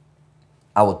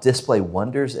 I will display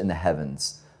wonders in the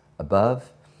heavens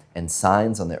above and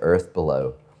signs on the earth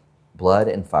below, blood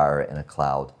and fire and a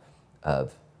cloud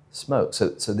of smoke. So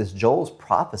this Joel's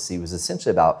prophecy was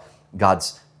essentially about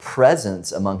God's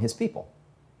presence among his people.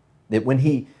 That when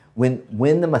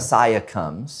the Messiah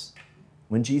comes,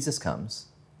 when Jesus comes,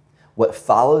 what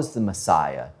follows the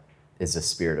Messiah is the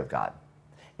Spirit of God.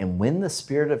 And when the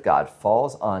Spirit of God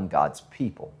falls on God's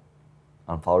people,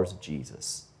 on followers of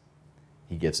Jesus,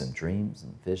 he gives them dreams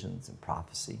and visions and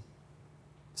prophecy.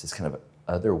 It's this kind of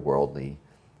otherworldly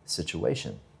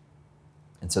situation.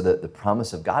 And so the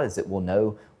promise of God is that we'll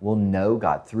know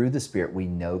God. Through the Spirit, we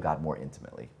know God more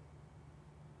intimately.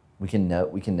 We can know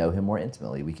him more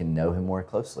intimately. We can know him more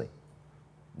closely,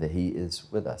 that he is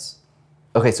with us.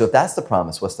 Okay, so if that's the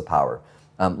promise, what's the power?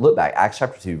 Look back, Acts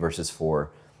chapter 2, verses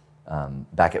 4,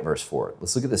 back at verse 4.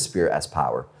 Let's look at the Spirit as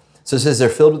power. So it says they're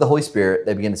filled with the Holy Spirit.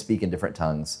 They begin to speak in different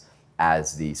tongues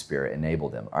as the Spirit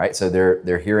enabled them. All right, so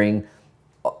they're hearing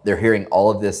all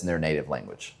of this in their native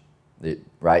language,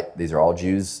 right? These are all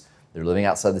Jews. They're living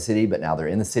outside the city, but now they're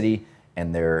in the city,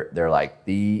 and they're like,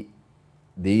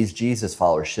 these Jesus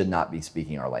followers should not be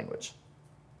speaking our language.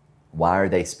 Why are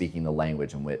they speaking the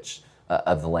language in which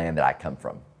of the land that I come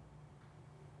from?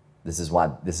 This is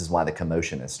why the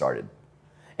commotion has started.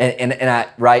 And I,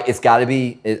 right, it's got to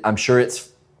be. I'm sure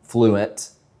it's fluent.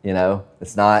 You know,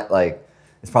 it's not like,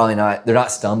 it's probably not. They're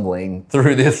not stumbling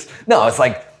through this. No, it's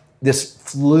like this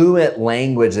fluent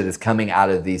language that is coming out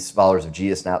of these followers of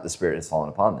Jesus. Now the Spirit has fallen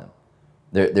upon them.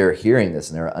 They're hearing this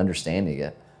and they're understanding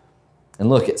it. And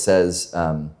look, it says,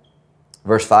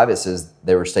 verse 5, it says,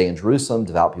 they were staying in Jerusalem,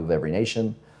 devout people of every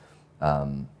nation.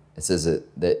 It says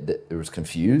that they was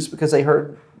confused because they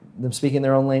heard them speaking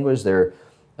their own language. They're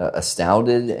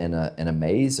astounded and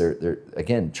amazed. They're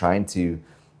again trying to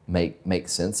make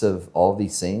sense of all of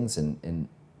these things and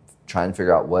trying to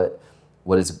figure out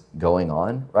what is going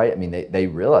on, right? I mean, they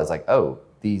realize like, oh,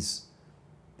 these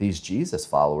Jesus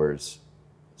followers,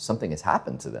 something has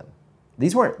happened to them. The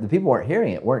people weren't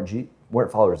hearing it,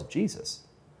 weren't followers of Jesus.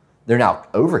 They're now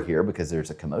over here because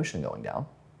there's a commotion going down.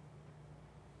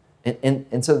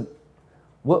 And so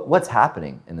what's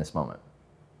happening in this moment?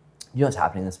 You know what's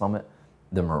happening in this moment?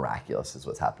 The miraculous is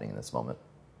what's happening in this moment.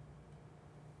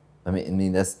 I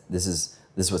mean this is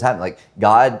what's happening. Like,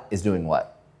 God is doing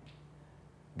what?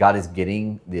 God is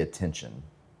getting the attention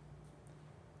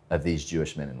of these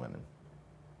Jewish men and women.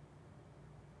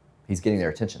 He's getting their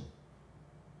attention.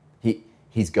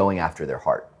 He's going after their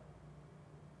heart.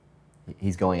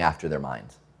 He's going after their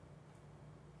mind.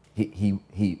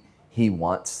 He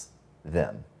wants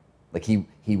them. Like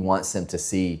he wants them to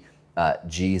see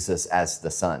Jesus as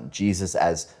the Son, Jesus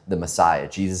as the Messiah,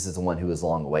 Jesus is the one who is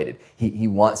long awaited. He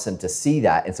wants them to see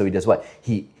that, and so he does what?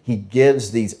 He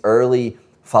gives these early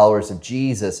followers of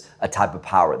Jesus a type of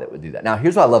power that would do that. Now,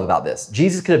 here's what I love about this.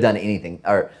 Jesus could have done anything,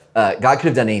 or God could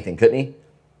have done anything, couldn't he?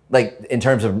 Like, in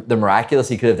terms of the miraculous,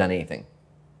 he could have done anything.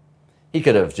 He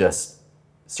could have just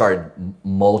started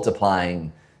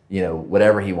multiplying,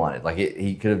 whatever he wanted. Like,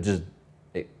 he could have just,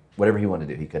 whatever he wanted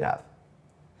to do, he could have.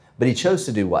 But he chose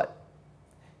to do what?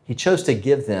 He chose to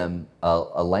give them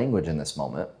a language in this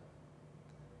moment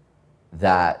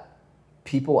that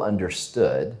people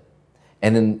understood.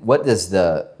 And then what does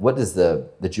the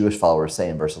Jewish followers say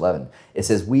in verse 11? It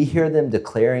says, we hear them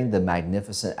declaring the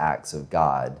magnificent acts of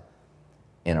God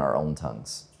in our own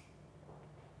tongues.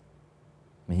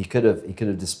 I mean, he could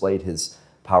have displayed his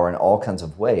power in all kinds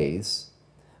of ways,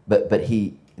 but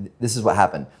this is what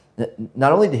happened.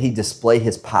 Not only did he display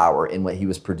his power in what he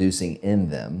was producing in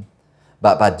them,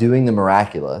 but by doing the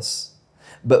miraculous,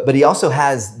 but he also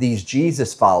has these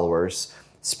Jesus followers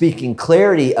speaking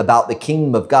clarity about the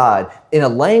kingdom of God in a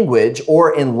language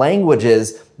or in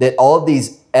languages that all of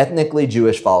these ethnically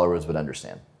Jewish followers would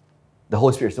understand. The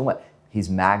Holy Spirit's doing what? He's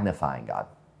magnifying God.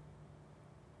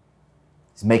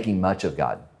 He's making much of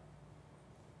God.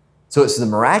 So it's the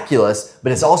miraculous,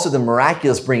 but it's also the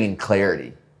miraculous bringing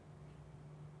clarity,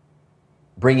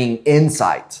 bringing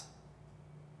insight,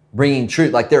 bringing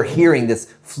truth. Like, they're hearing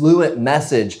this fluent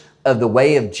message of the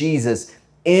way of Jesus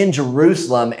in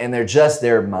Jerusalem, and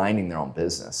they're minding their own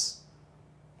business,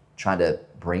 trying to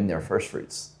bring their first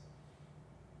fruits.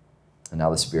 And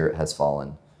now the Spirit has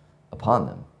fallen upon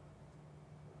them.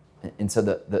 And so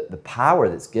the power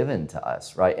that's given to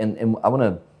us, right? And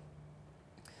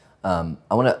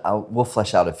we'll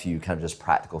flesh out a few kind of just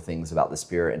practical things about the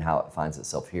Spirit and how it finds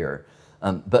itself here.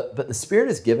 But the Spirit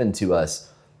is given to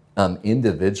us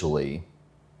individually.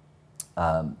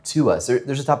 To us,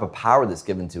 there's a type of power that's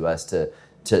given to us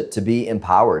to be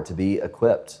empowered, to be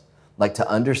equipped, like to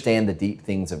understand the deep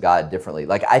things of God differently.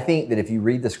 Like I think that if you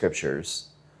read the scriptures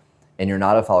and you're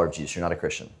not a follower of Jesus, you're not a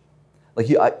Christian. Like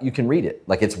you can read it,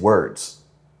 like it's words,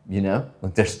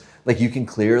 like there's like you can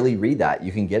clearly read that,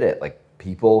 you can get it. Like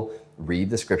people read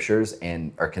the scriptures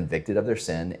and are convicted of their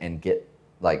sin and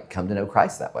come to know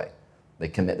Christ that way. They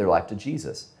commit their life to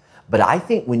Jesus. But I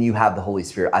think when you have the Holy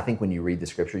Spirit, I think when you read the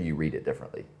scripture, you read it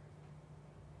differently.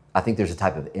 I think there's a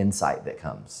type of insight that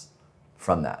comes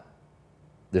from that.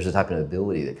 There's a type of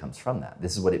ability that comes from that.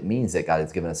 This is what it means that God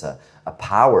has given us a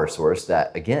power source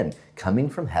that, again, coming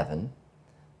from heaven,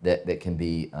 that can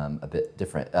be a bit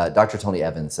different. Dr. Tony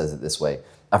Evans says it this way.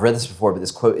 I've read this before, but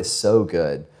this quote is so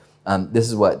good. This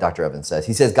is what Dr. Evans says.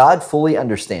 He says, God fully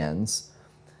understands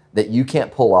that you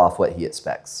can't pull off what he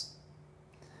expects.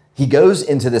 He goes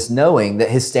into this knowing that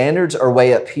his standards are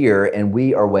way up here and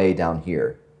we are way down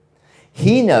here.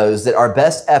 He knows that our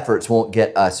best efforts won't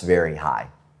get us very high.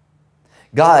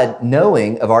 God,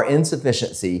 knowing of our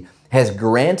insufficiency, has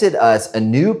granted us a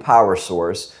new power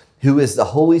source who is the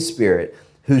Holy Spirit,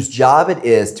 whose job it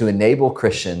is to enable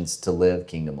Christians to live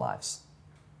kingdom lives.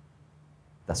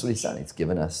 That's what he's done. He's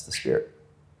given us the Spirit.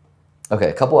 Okay,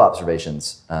 a couple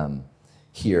observations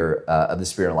here of the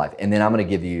Spirit in life. And then I'm going to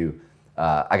give you,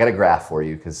 I got a graph for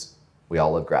you because we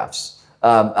all love graphs. So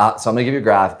I'm going to give you a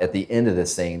graph at the end of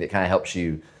this thing that kind of helps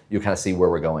you kind of see where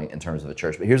we're going in terms of the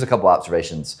church. But here's a couple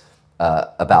observations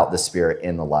about the Spirit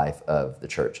in the life of the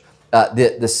church.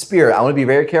 The Spirit, I want to be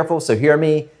very careful, so hear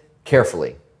me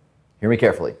carefully. Hear me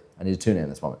carefully. I need to tune in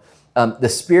this moment. The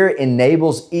Spirit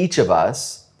enables each of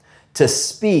us to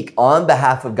speak on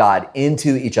behalf of God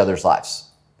into each other's lives.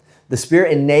 The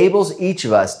Spirit enables each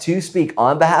of us to speak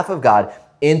on behalf of God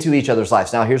into each other's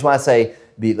lives. Now, here's why I say,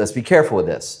 let's be careful with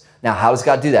this. Now, how does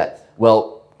God do that?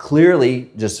 Well,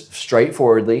 clearly, just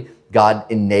straightforwardly, God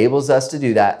enables us to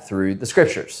do that through the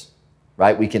scriptures,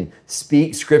 right? We can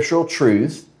speak scriptural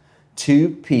truth to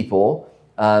people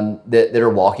that are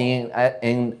walking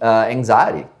in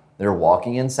anxiety, that are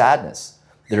walking in sadness,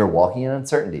 that are walking in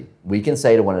uncertainty. We can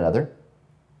say to one another,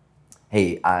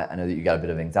 hey, I know that you got a bit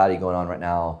of anxiety going on right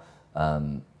now,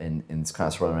 and it's kind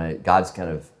of swirling around. God's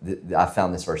I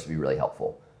found this verse to be really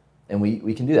helpful. And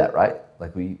we can do that, right?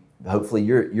 Like hopefully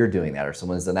you're doing that, or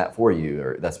someone's done that for you,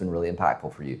 or that's been really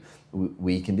impactful for you.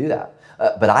 We can do that.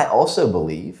 But I also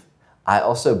believe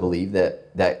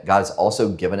that God has also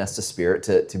given us the Spirit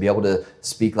to be able to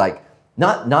speak like,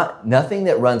 nothing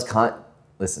that runs,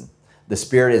 listen, the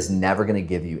Spirit is never going to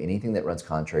give you anything that runs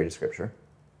contrary to Scripture,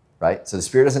 right? So the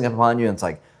Spirit doesn't come upon you and it's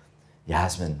like,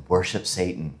 Yasmin, worship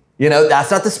Satan. That's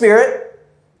not the Spirit,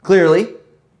 clearly.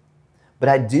 But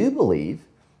I do believe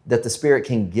that the Spirit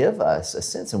can give us a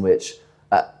sense in which,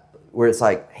 where it's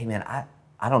like, hey man,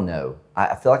 I don't know.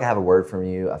 I feel like I have a word from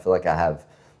you. I feel like I have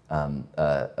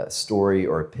a story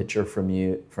or a picture from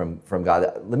you, from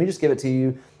God. Let me just give it to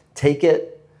you. Take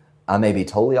it. I may be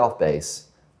totally off base,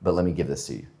 but let me give this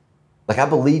to you. Like I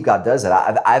believe God does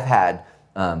that. I've had,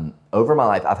 over my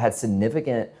life, I've had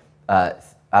significant,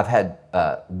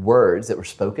 words that were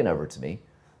spoken over to me,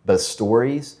 both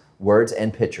stories, words,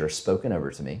 and pictures spoken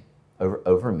over to me,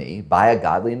 over me by a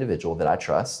godly individual that I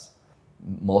trust,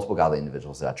 multiple godly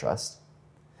individuals that I trust,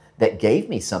 that gave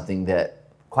me something that,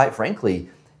 quite frankly,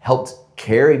 helped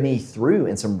carry me through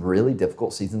in some really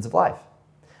difficult seasons of life.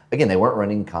 Again, they weren't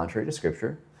running contrary to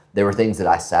Scripture. They were things that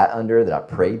I sat under, that I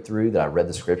prayed through, that I read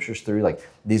the Scriptures through. Like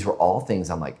these were all things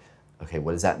I'm like, okay,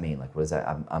 what does that mean? Like, what is that?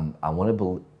 I want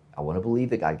to believe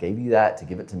that God gave you that to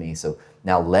give it to me. So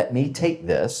now let me take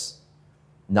this,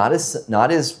 not as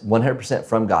 100%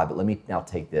 from God, but let me now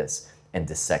take this and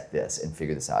dissect this and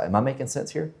figure this out. Am I making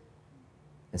sense here?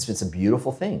 It's a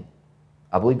beautiful thing.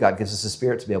 I believe God gives us a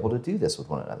Spirit to be able to do this with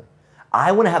one another.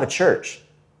 I want to have a church.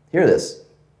 Hear this.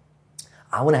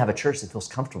 I want to have a church that feels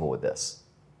comfortable with this.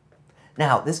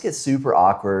 Now, this gets super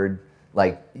awkward,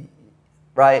 like,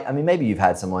 right? I mean, maybe you've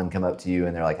had someone come up to you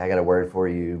and they're like, I got a word for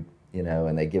you,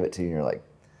 and they give it to you and you're like,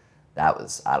 I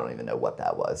don't even know what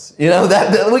that was.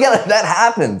 That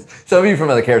happens. Some of you from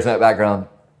the charismatic background,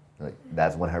 like,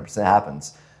 that's 100%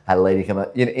 happens. Had a lady come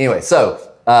up, anyway,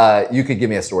 so you could give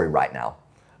me a story right now.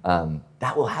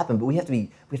 That will happen, but we have to be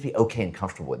okay and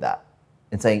comfortable with that.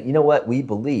 And saying, you know what, we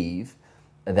believe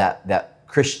that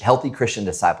healthy Christian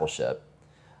discipleship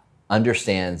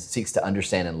seeks to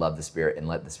understand and love the Spirit and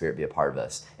let the Spirit be a part of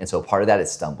us. And so part of that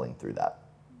is stumbling through that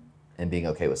and being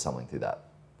okay with stumbling through that.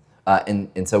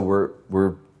 And so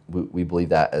we're we believe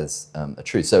that as a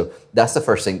truth. So that's the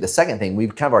first thing. The second thing,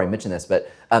 we've kind of already mentioned this,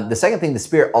 but the second thing, the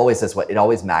Spirit always says what? It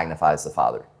always magnifies the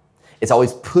Father. It's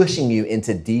always pushing you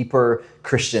into deeper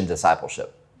Christian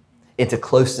discipleship, into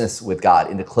closeness with God,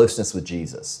 into closeness with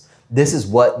Jesus. This is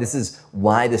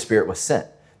why the Spirit was sent.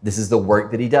 This is the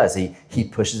work that he does. He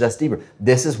pushes us deeper.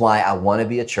 This is why I want to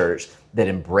be a church that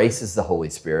embraces the Holy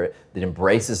Spirit, that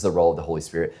embraces the role of the Holy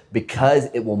Spirit, because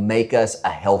it will make us a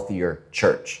healthier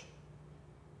church.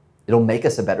 It'll make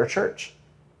us a better church.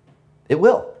 It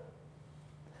will.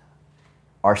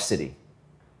 Our city.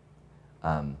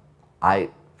 I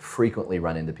frequently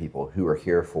run into people who are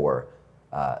here for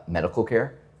medical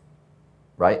care,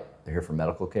 right? They're here for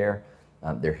medical care.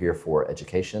 They're here for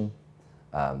education.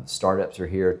 Startups are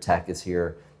here. Tech is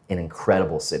here. An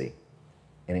incredible city.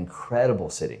 An incredible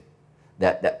city.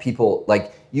 That people,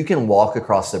 like, you can walk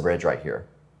across the bridge right here.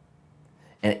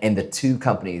 And the two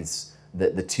companies,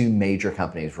 the two major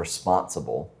companies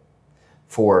responsible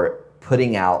for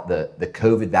putting out the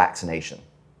COVID vaccination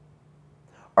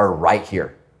are right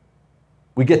here.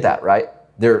 We get that, right?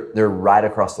 They're right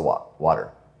across the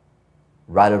water,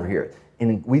 right over here.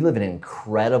 And we live in an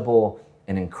incredible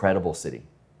city.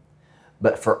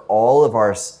 But for all of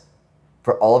our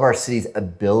city's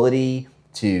ability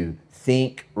to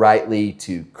think rightly,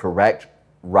 to correct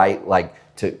right, like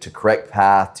to correct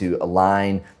path, to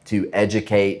align, to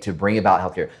educate, to bring about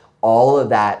healthcare, all of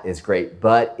that is great,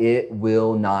 but it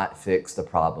will not fix the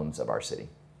problems of our city.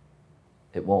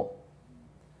 It won't.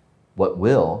 What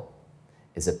will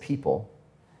is a people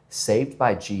saved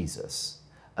by Jesus,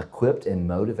 equipped and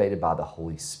motivated by the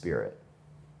Holy Spirit.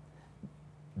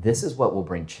 This is what will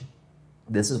bring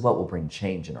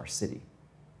change in our city.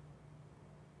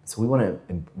 So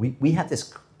we have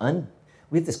this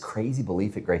crazy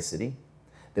belief at Grace City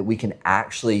that we can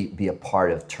actually be a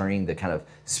part of turning the kind of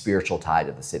spiritual tide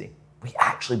of the city. We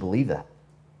actually believe that.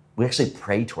 We actually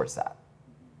pray towards that.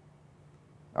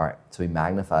 All right, so he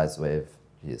magnifies the way of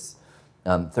Jesus.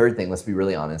 Third thing, let's be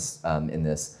really honest in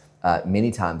this.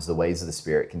 Many times the ways of the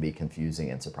Spirit can be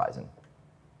confusing and surprising.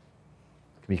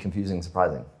 It can be confusing and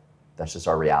surprising. That's just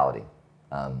our reality.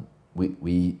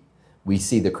 We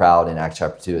see the crowd in Acts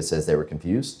chapter 2. It says they were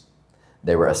confused,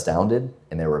 they were astounded,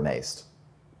 and they were amazed.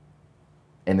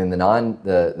 And then the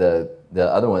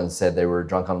other ones said they were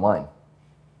drunk on wine.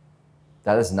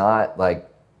 That is not like,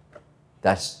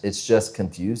 it's just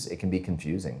confused. It can be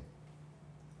confusing.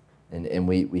 And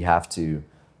we have to,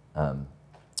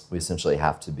 we essentially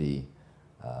have to be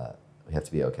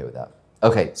okay with that.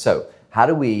 Okay, so how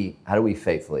do we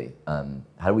faithfully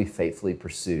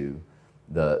pursue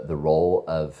the role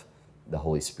of the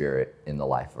Holy Spirit in the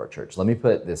life of our church? Let me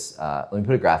put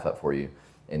a graph up for you,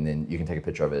 and then you can take a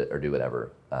picture of it or do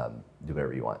whatever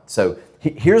you want. So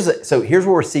here's where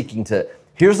we're seeking to.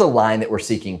 Here's the line that we're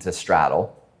seeking to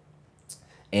straddle.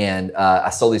 And I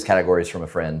stole these categories from a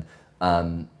friend.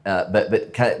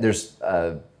 But kind of there's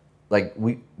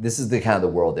this is the kind of the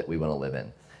world that we want to live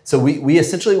in. So we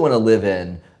essentially want to live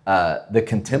in the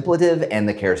contemplative and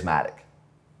the charismatic.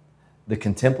 The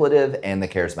contemplative and the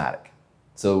charismatic.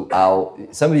 So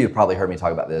some of you have probably heard me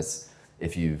talk about this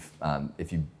if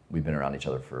we've been around each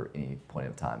other for any point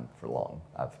of time for long.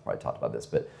 I've probably talked about this,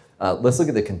 but let's look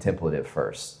at the contemplative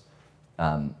first.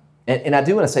 And I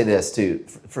do want to say this too.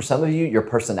 For some of you, your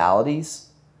personalities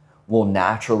will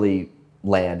naturally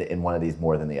land in one of these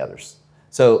more than the others.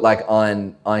 So like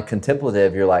on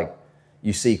contemplative, you're like,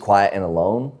 you see quiet and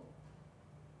alone,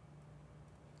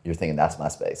 you're thinking, that's my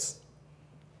space.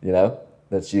 You know,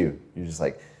 that's you. You're just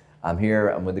like, I'm here,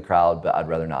 I'm with the crowd, but I'd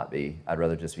rather not be. I'd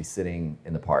rather just be sitting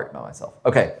in the park by myself.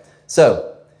 Okay,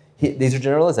 so these are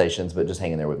generalizations, but just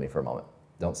hang in there with me for a moment.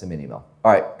 Don't send me an email.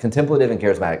 All right, contemplative and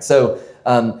charismatic. So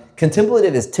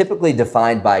contemplative is typically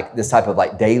defined by this type of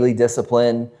like daily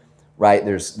discipline, right?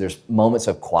 There's moments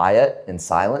of quiet and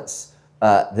silence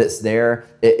that's there.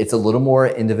 It's a little more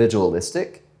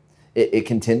individualistic. It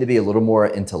can tend to be a little more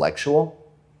intellectual,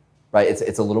 right?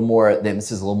 It's a little more, the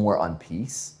emphasis is a little more on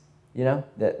peace, you know,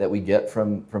 that we get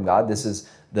from God. This is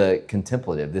the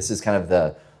contemplative. This is kind of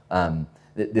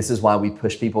this is why we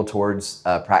push people towards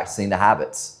practicing the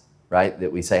habits, right?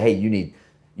 That we say, hey, you need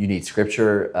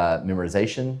scripture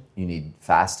memorization, you need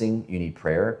fasting, you need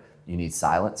prayer, you need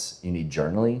silence, you need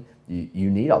journaling,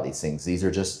 you need all these things. These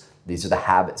are the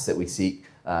habits that we seek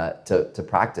to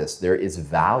practice. There is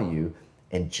value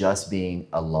in just being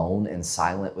alone and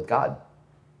silent with God.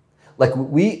 Like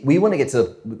we want to get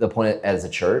to the point as a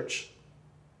church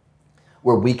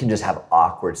where we can just have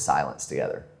awkward silence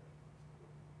together.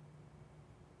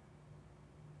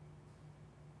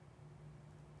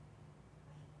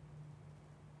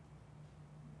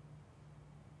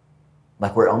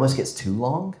 like where it almost gets too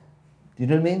long. Do you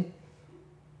know what I mean?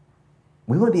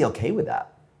 We want to be okay with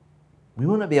that. We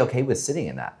want to be okay with sitting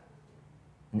in that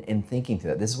and thinking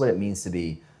through that. This is what it means to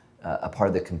be a part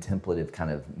of the contemplative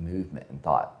kind of movement and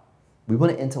thought. We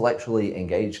want to intellectually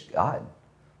engage God.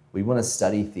 We want to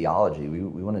study theology.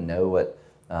 We want to know what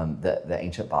the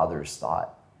ancient fathers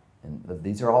thought. And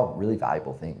these are all really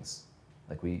valuable things.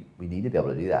 Like we need to be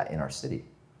able to do that in our city.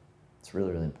 It's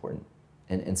really, really important.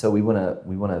 And so we want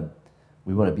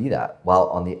to be that. While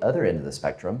on the other end of the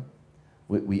spectrum,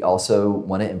 we also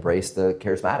want to embrace the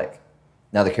charismatic.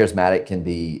 Now, the charismatic can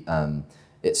be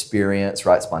experience,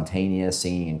 right? Spontaneous,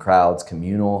 singing in crowds,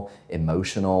 communal,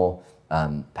 emotional,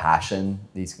 passion.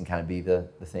 These can kind of be the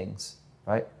things,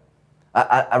 right?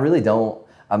 I really don't,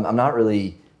 I'm not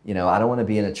really, I don't want to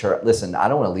be in a church. Listen, I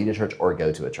don't want to lead a church or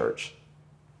go to a church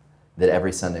that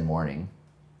every Sunday morning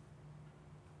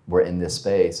we're in this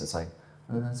space. It's like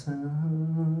I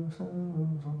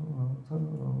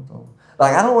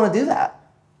don't want to do that.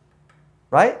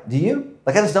 Right? Do you?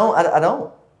 Like, I just don't. I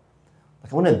don't.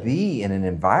 Like, I want to be in an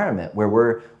environment where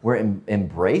we're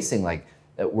embracing, like,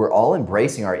 we're all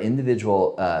embracing our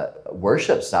individual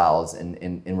worship styles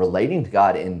and relating to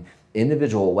God in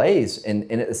individual ways.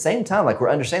 And at the same time, like, we're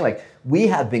understanding, like, we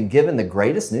have been given the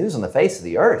greatest news on the face of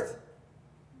the earth.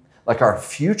 Like, our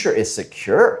future is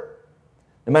secure.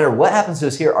 No matter what happens to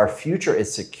us here, our future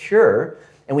is secure.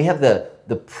 And we have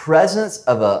the presence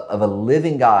of a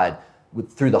living God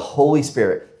through the Holy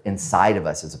Spirit inside of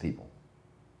us as a people.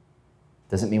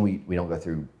 Doesn't mean we don't go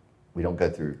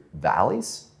through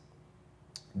valleys.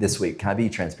 This week, can I be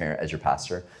transparent as your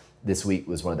pastor? This week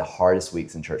was one of the hardest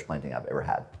weeks in church planting I've ever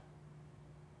had.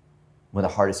 One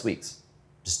of the hardest weeks.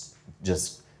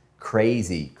 Just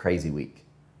crazy week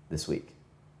this week.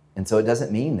 And so it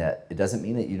doesn't mean that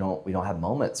we don't have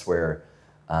moments where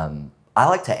I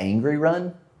like to angry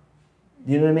run.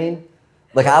 You know what I mean?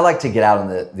 Like, I like to get out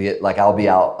on like, I'll be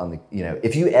out on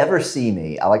if you ever see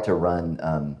me, I like to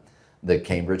run the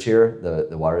Cambridge here,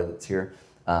 the water that's here.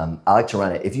 I like to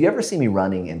run it. If you ever see me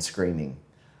running and screaming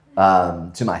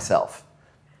to myself,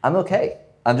 I'm okay.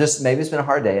 Maybe it's been a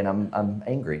hard day and I'm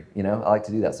angry. I like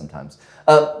to do that sometimes.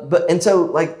 So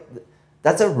like,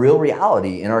 that's a real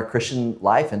reality in our Christian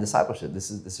life and discipleship.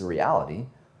 This is a reality,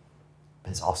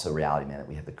 but it's also a reality, man, that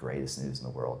we have the greatest news in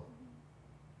the world.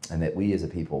 And that we as a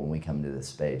people, when we come into this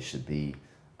space, should be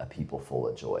a people full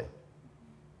of joy.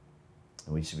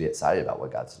 And we should be excited about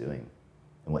what God's doing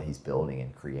and what he's building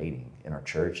and creating in our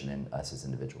church and in us as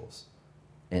individuals.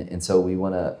 And so we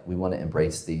want to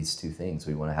embrace these two things.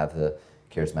 We want to have the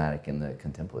charismatic and the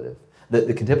contemplative.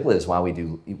 The contemplative is why we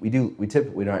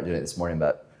typically aren't doing it this morning,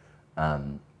 but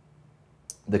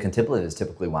the contemplative is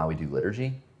typically why we do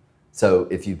liturgy. So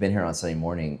if you've been here on Sunday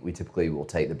morning, we typically will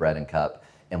take the bread and cup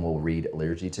and we'll read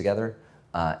liturgy together.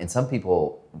 And some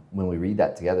people, when we read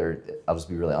that together, I'll just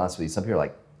be really honest with you, some people are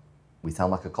like, we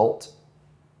sound like a cult.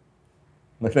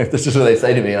 This is what they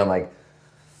say to me, and I'm like,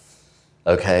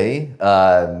 okay.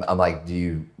 I'm like, do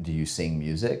you sing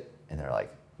music? And they're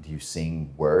like, do you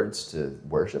sing words to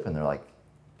worship? And they're like,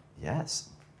 yes,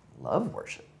 love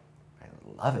worship. I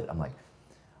love it. I'm like,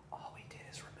 all we did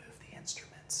is remove the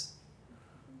instruments.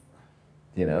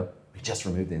 We just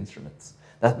removed the instruments.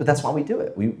 But that's why we do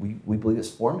it. We believe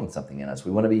it's forming something in us.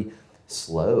 We want to be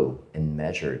slow and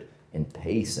measured in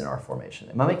pace in our formation.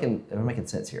 Am I making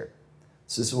sense here?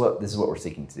 So this is what we're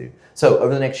seeking to do. So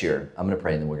over the next year, I'm going to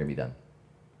pray and then we're going to be done.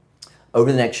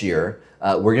 Over the next year,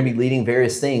 we're going to be leading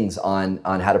various things on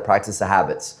how to practice the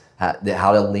habits,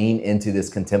 how to lean into this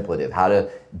contemplative, how to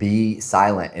be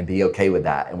silent and be okay with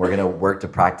that. And we're going to work to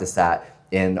practice that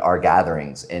in our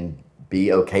gatherings and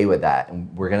be okay with that.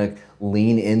 And we're going to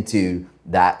lean into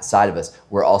that side of us.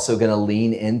 We're also going to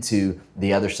lean into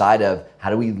the other side of how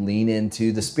do we lean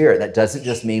into the Spirit. That doesn't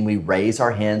just mean we raise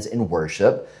our hands in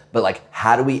worship, but like,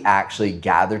 how do we actually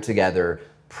gather together,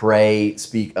 pray,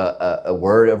 speak a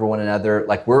word over one another?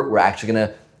 Like, we're actually going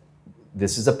to,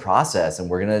 this is a process, and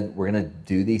we're going to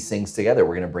do these things together.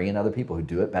 We're going to bring in other people who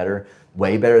do it better,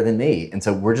 way better than me. And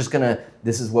so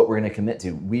this is what we're going to commit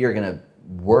to. We are going to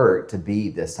work to be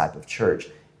this type of church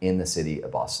in the city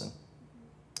of Boston.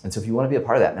 And so if you want to be a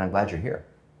part of that, man, I'm glad you're here.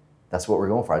 That's what we're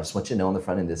going for. I just want you to know on the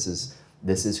front end, this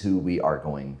is who we are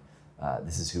going,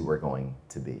 this is who we're going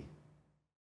to be.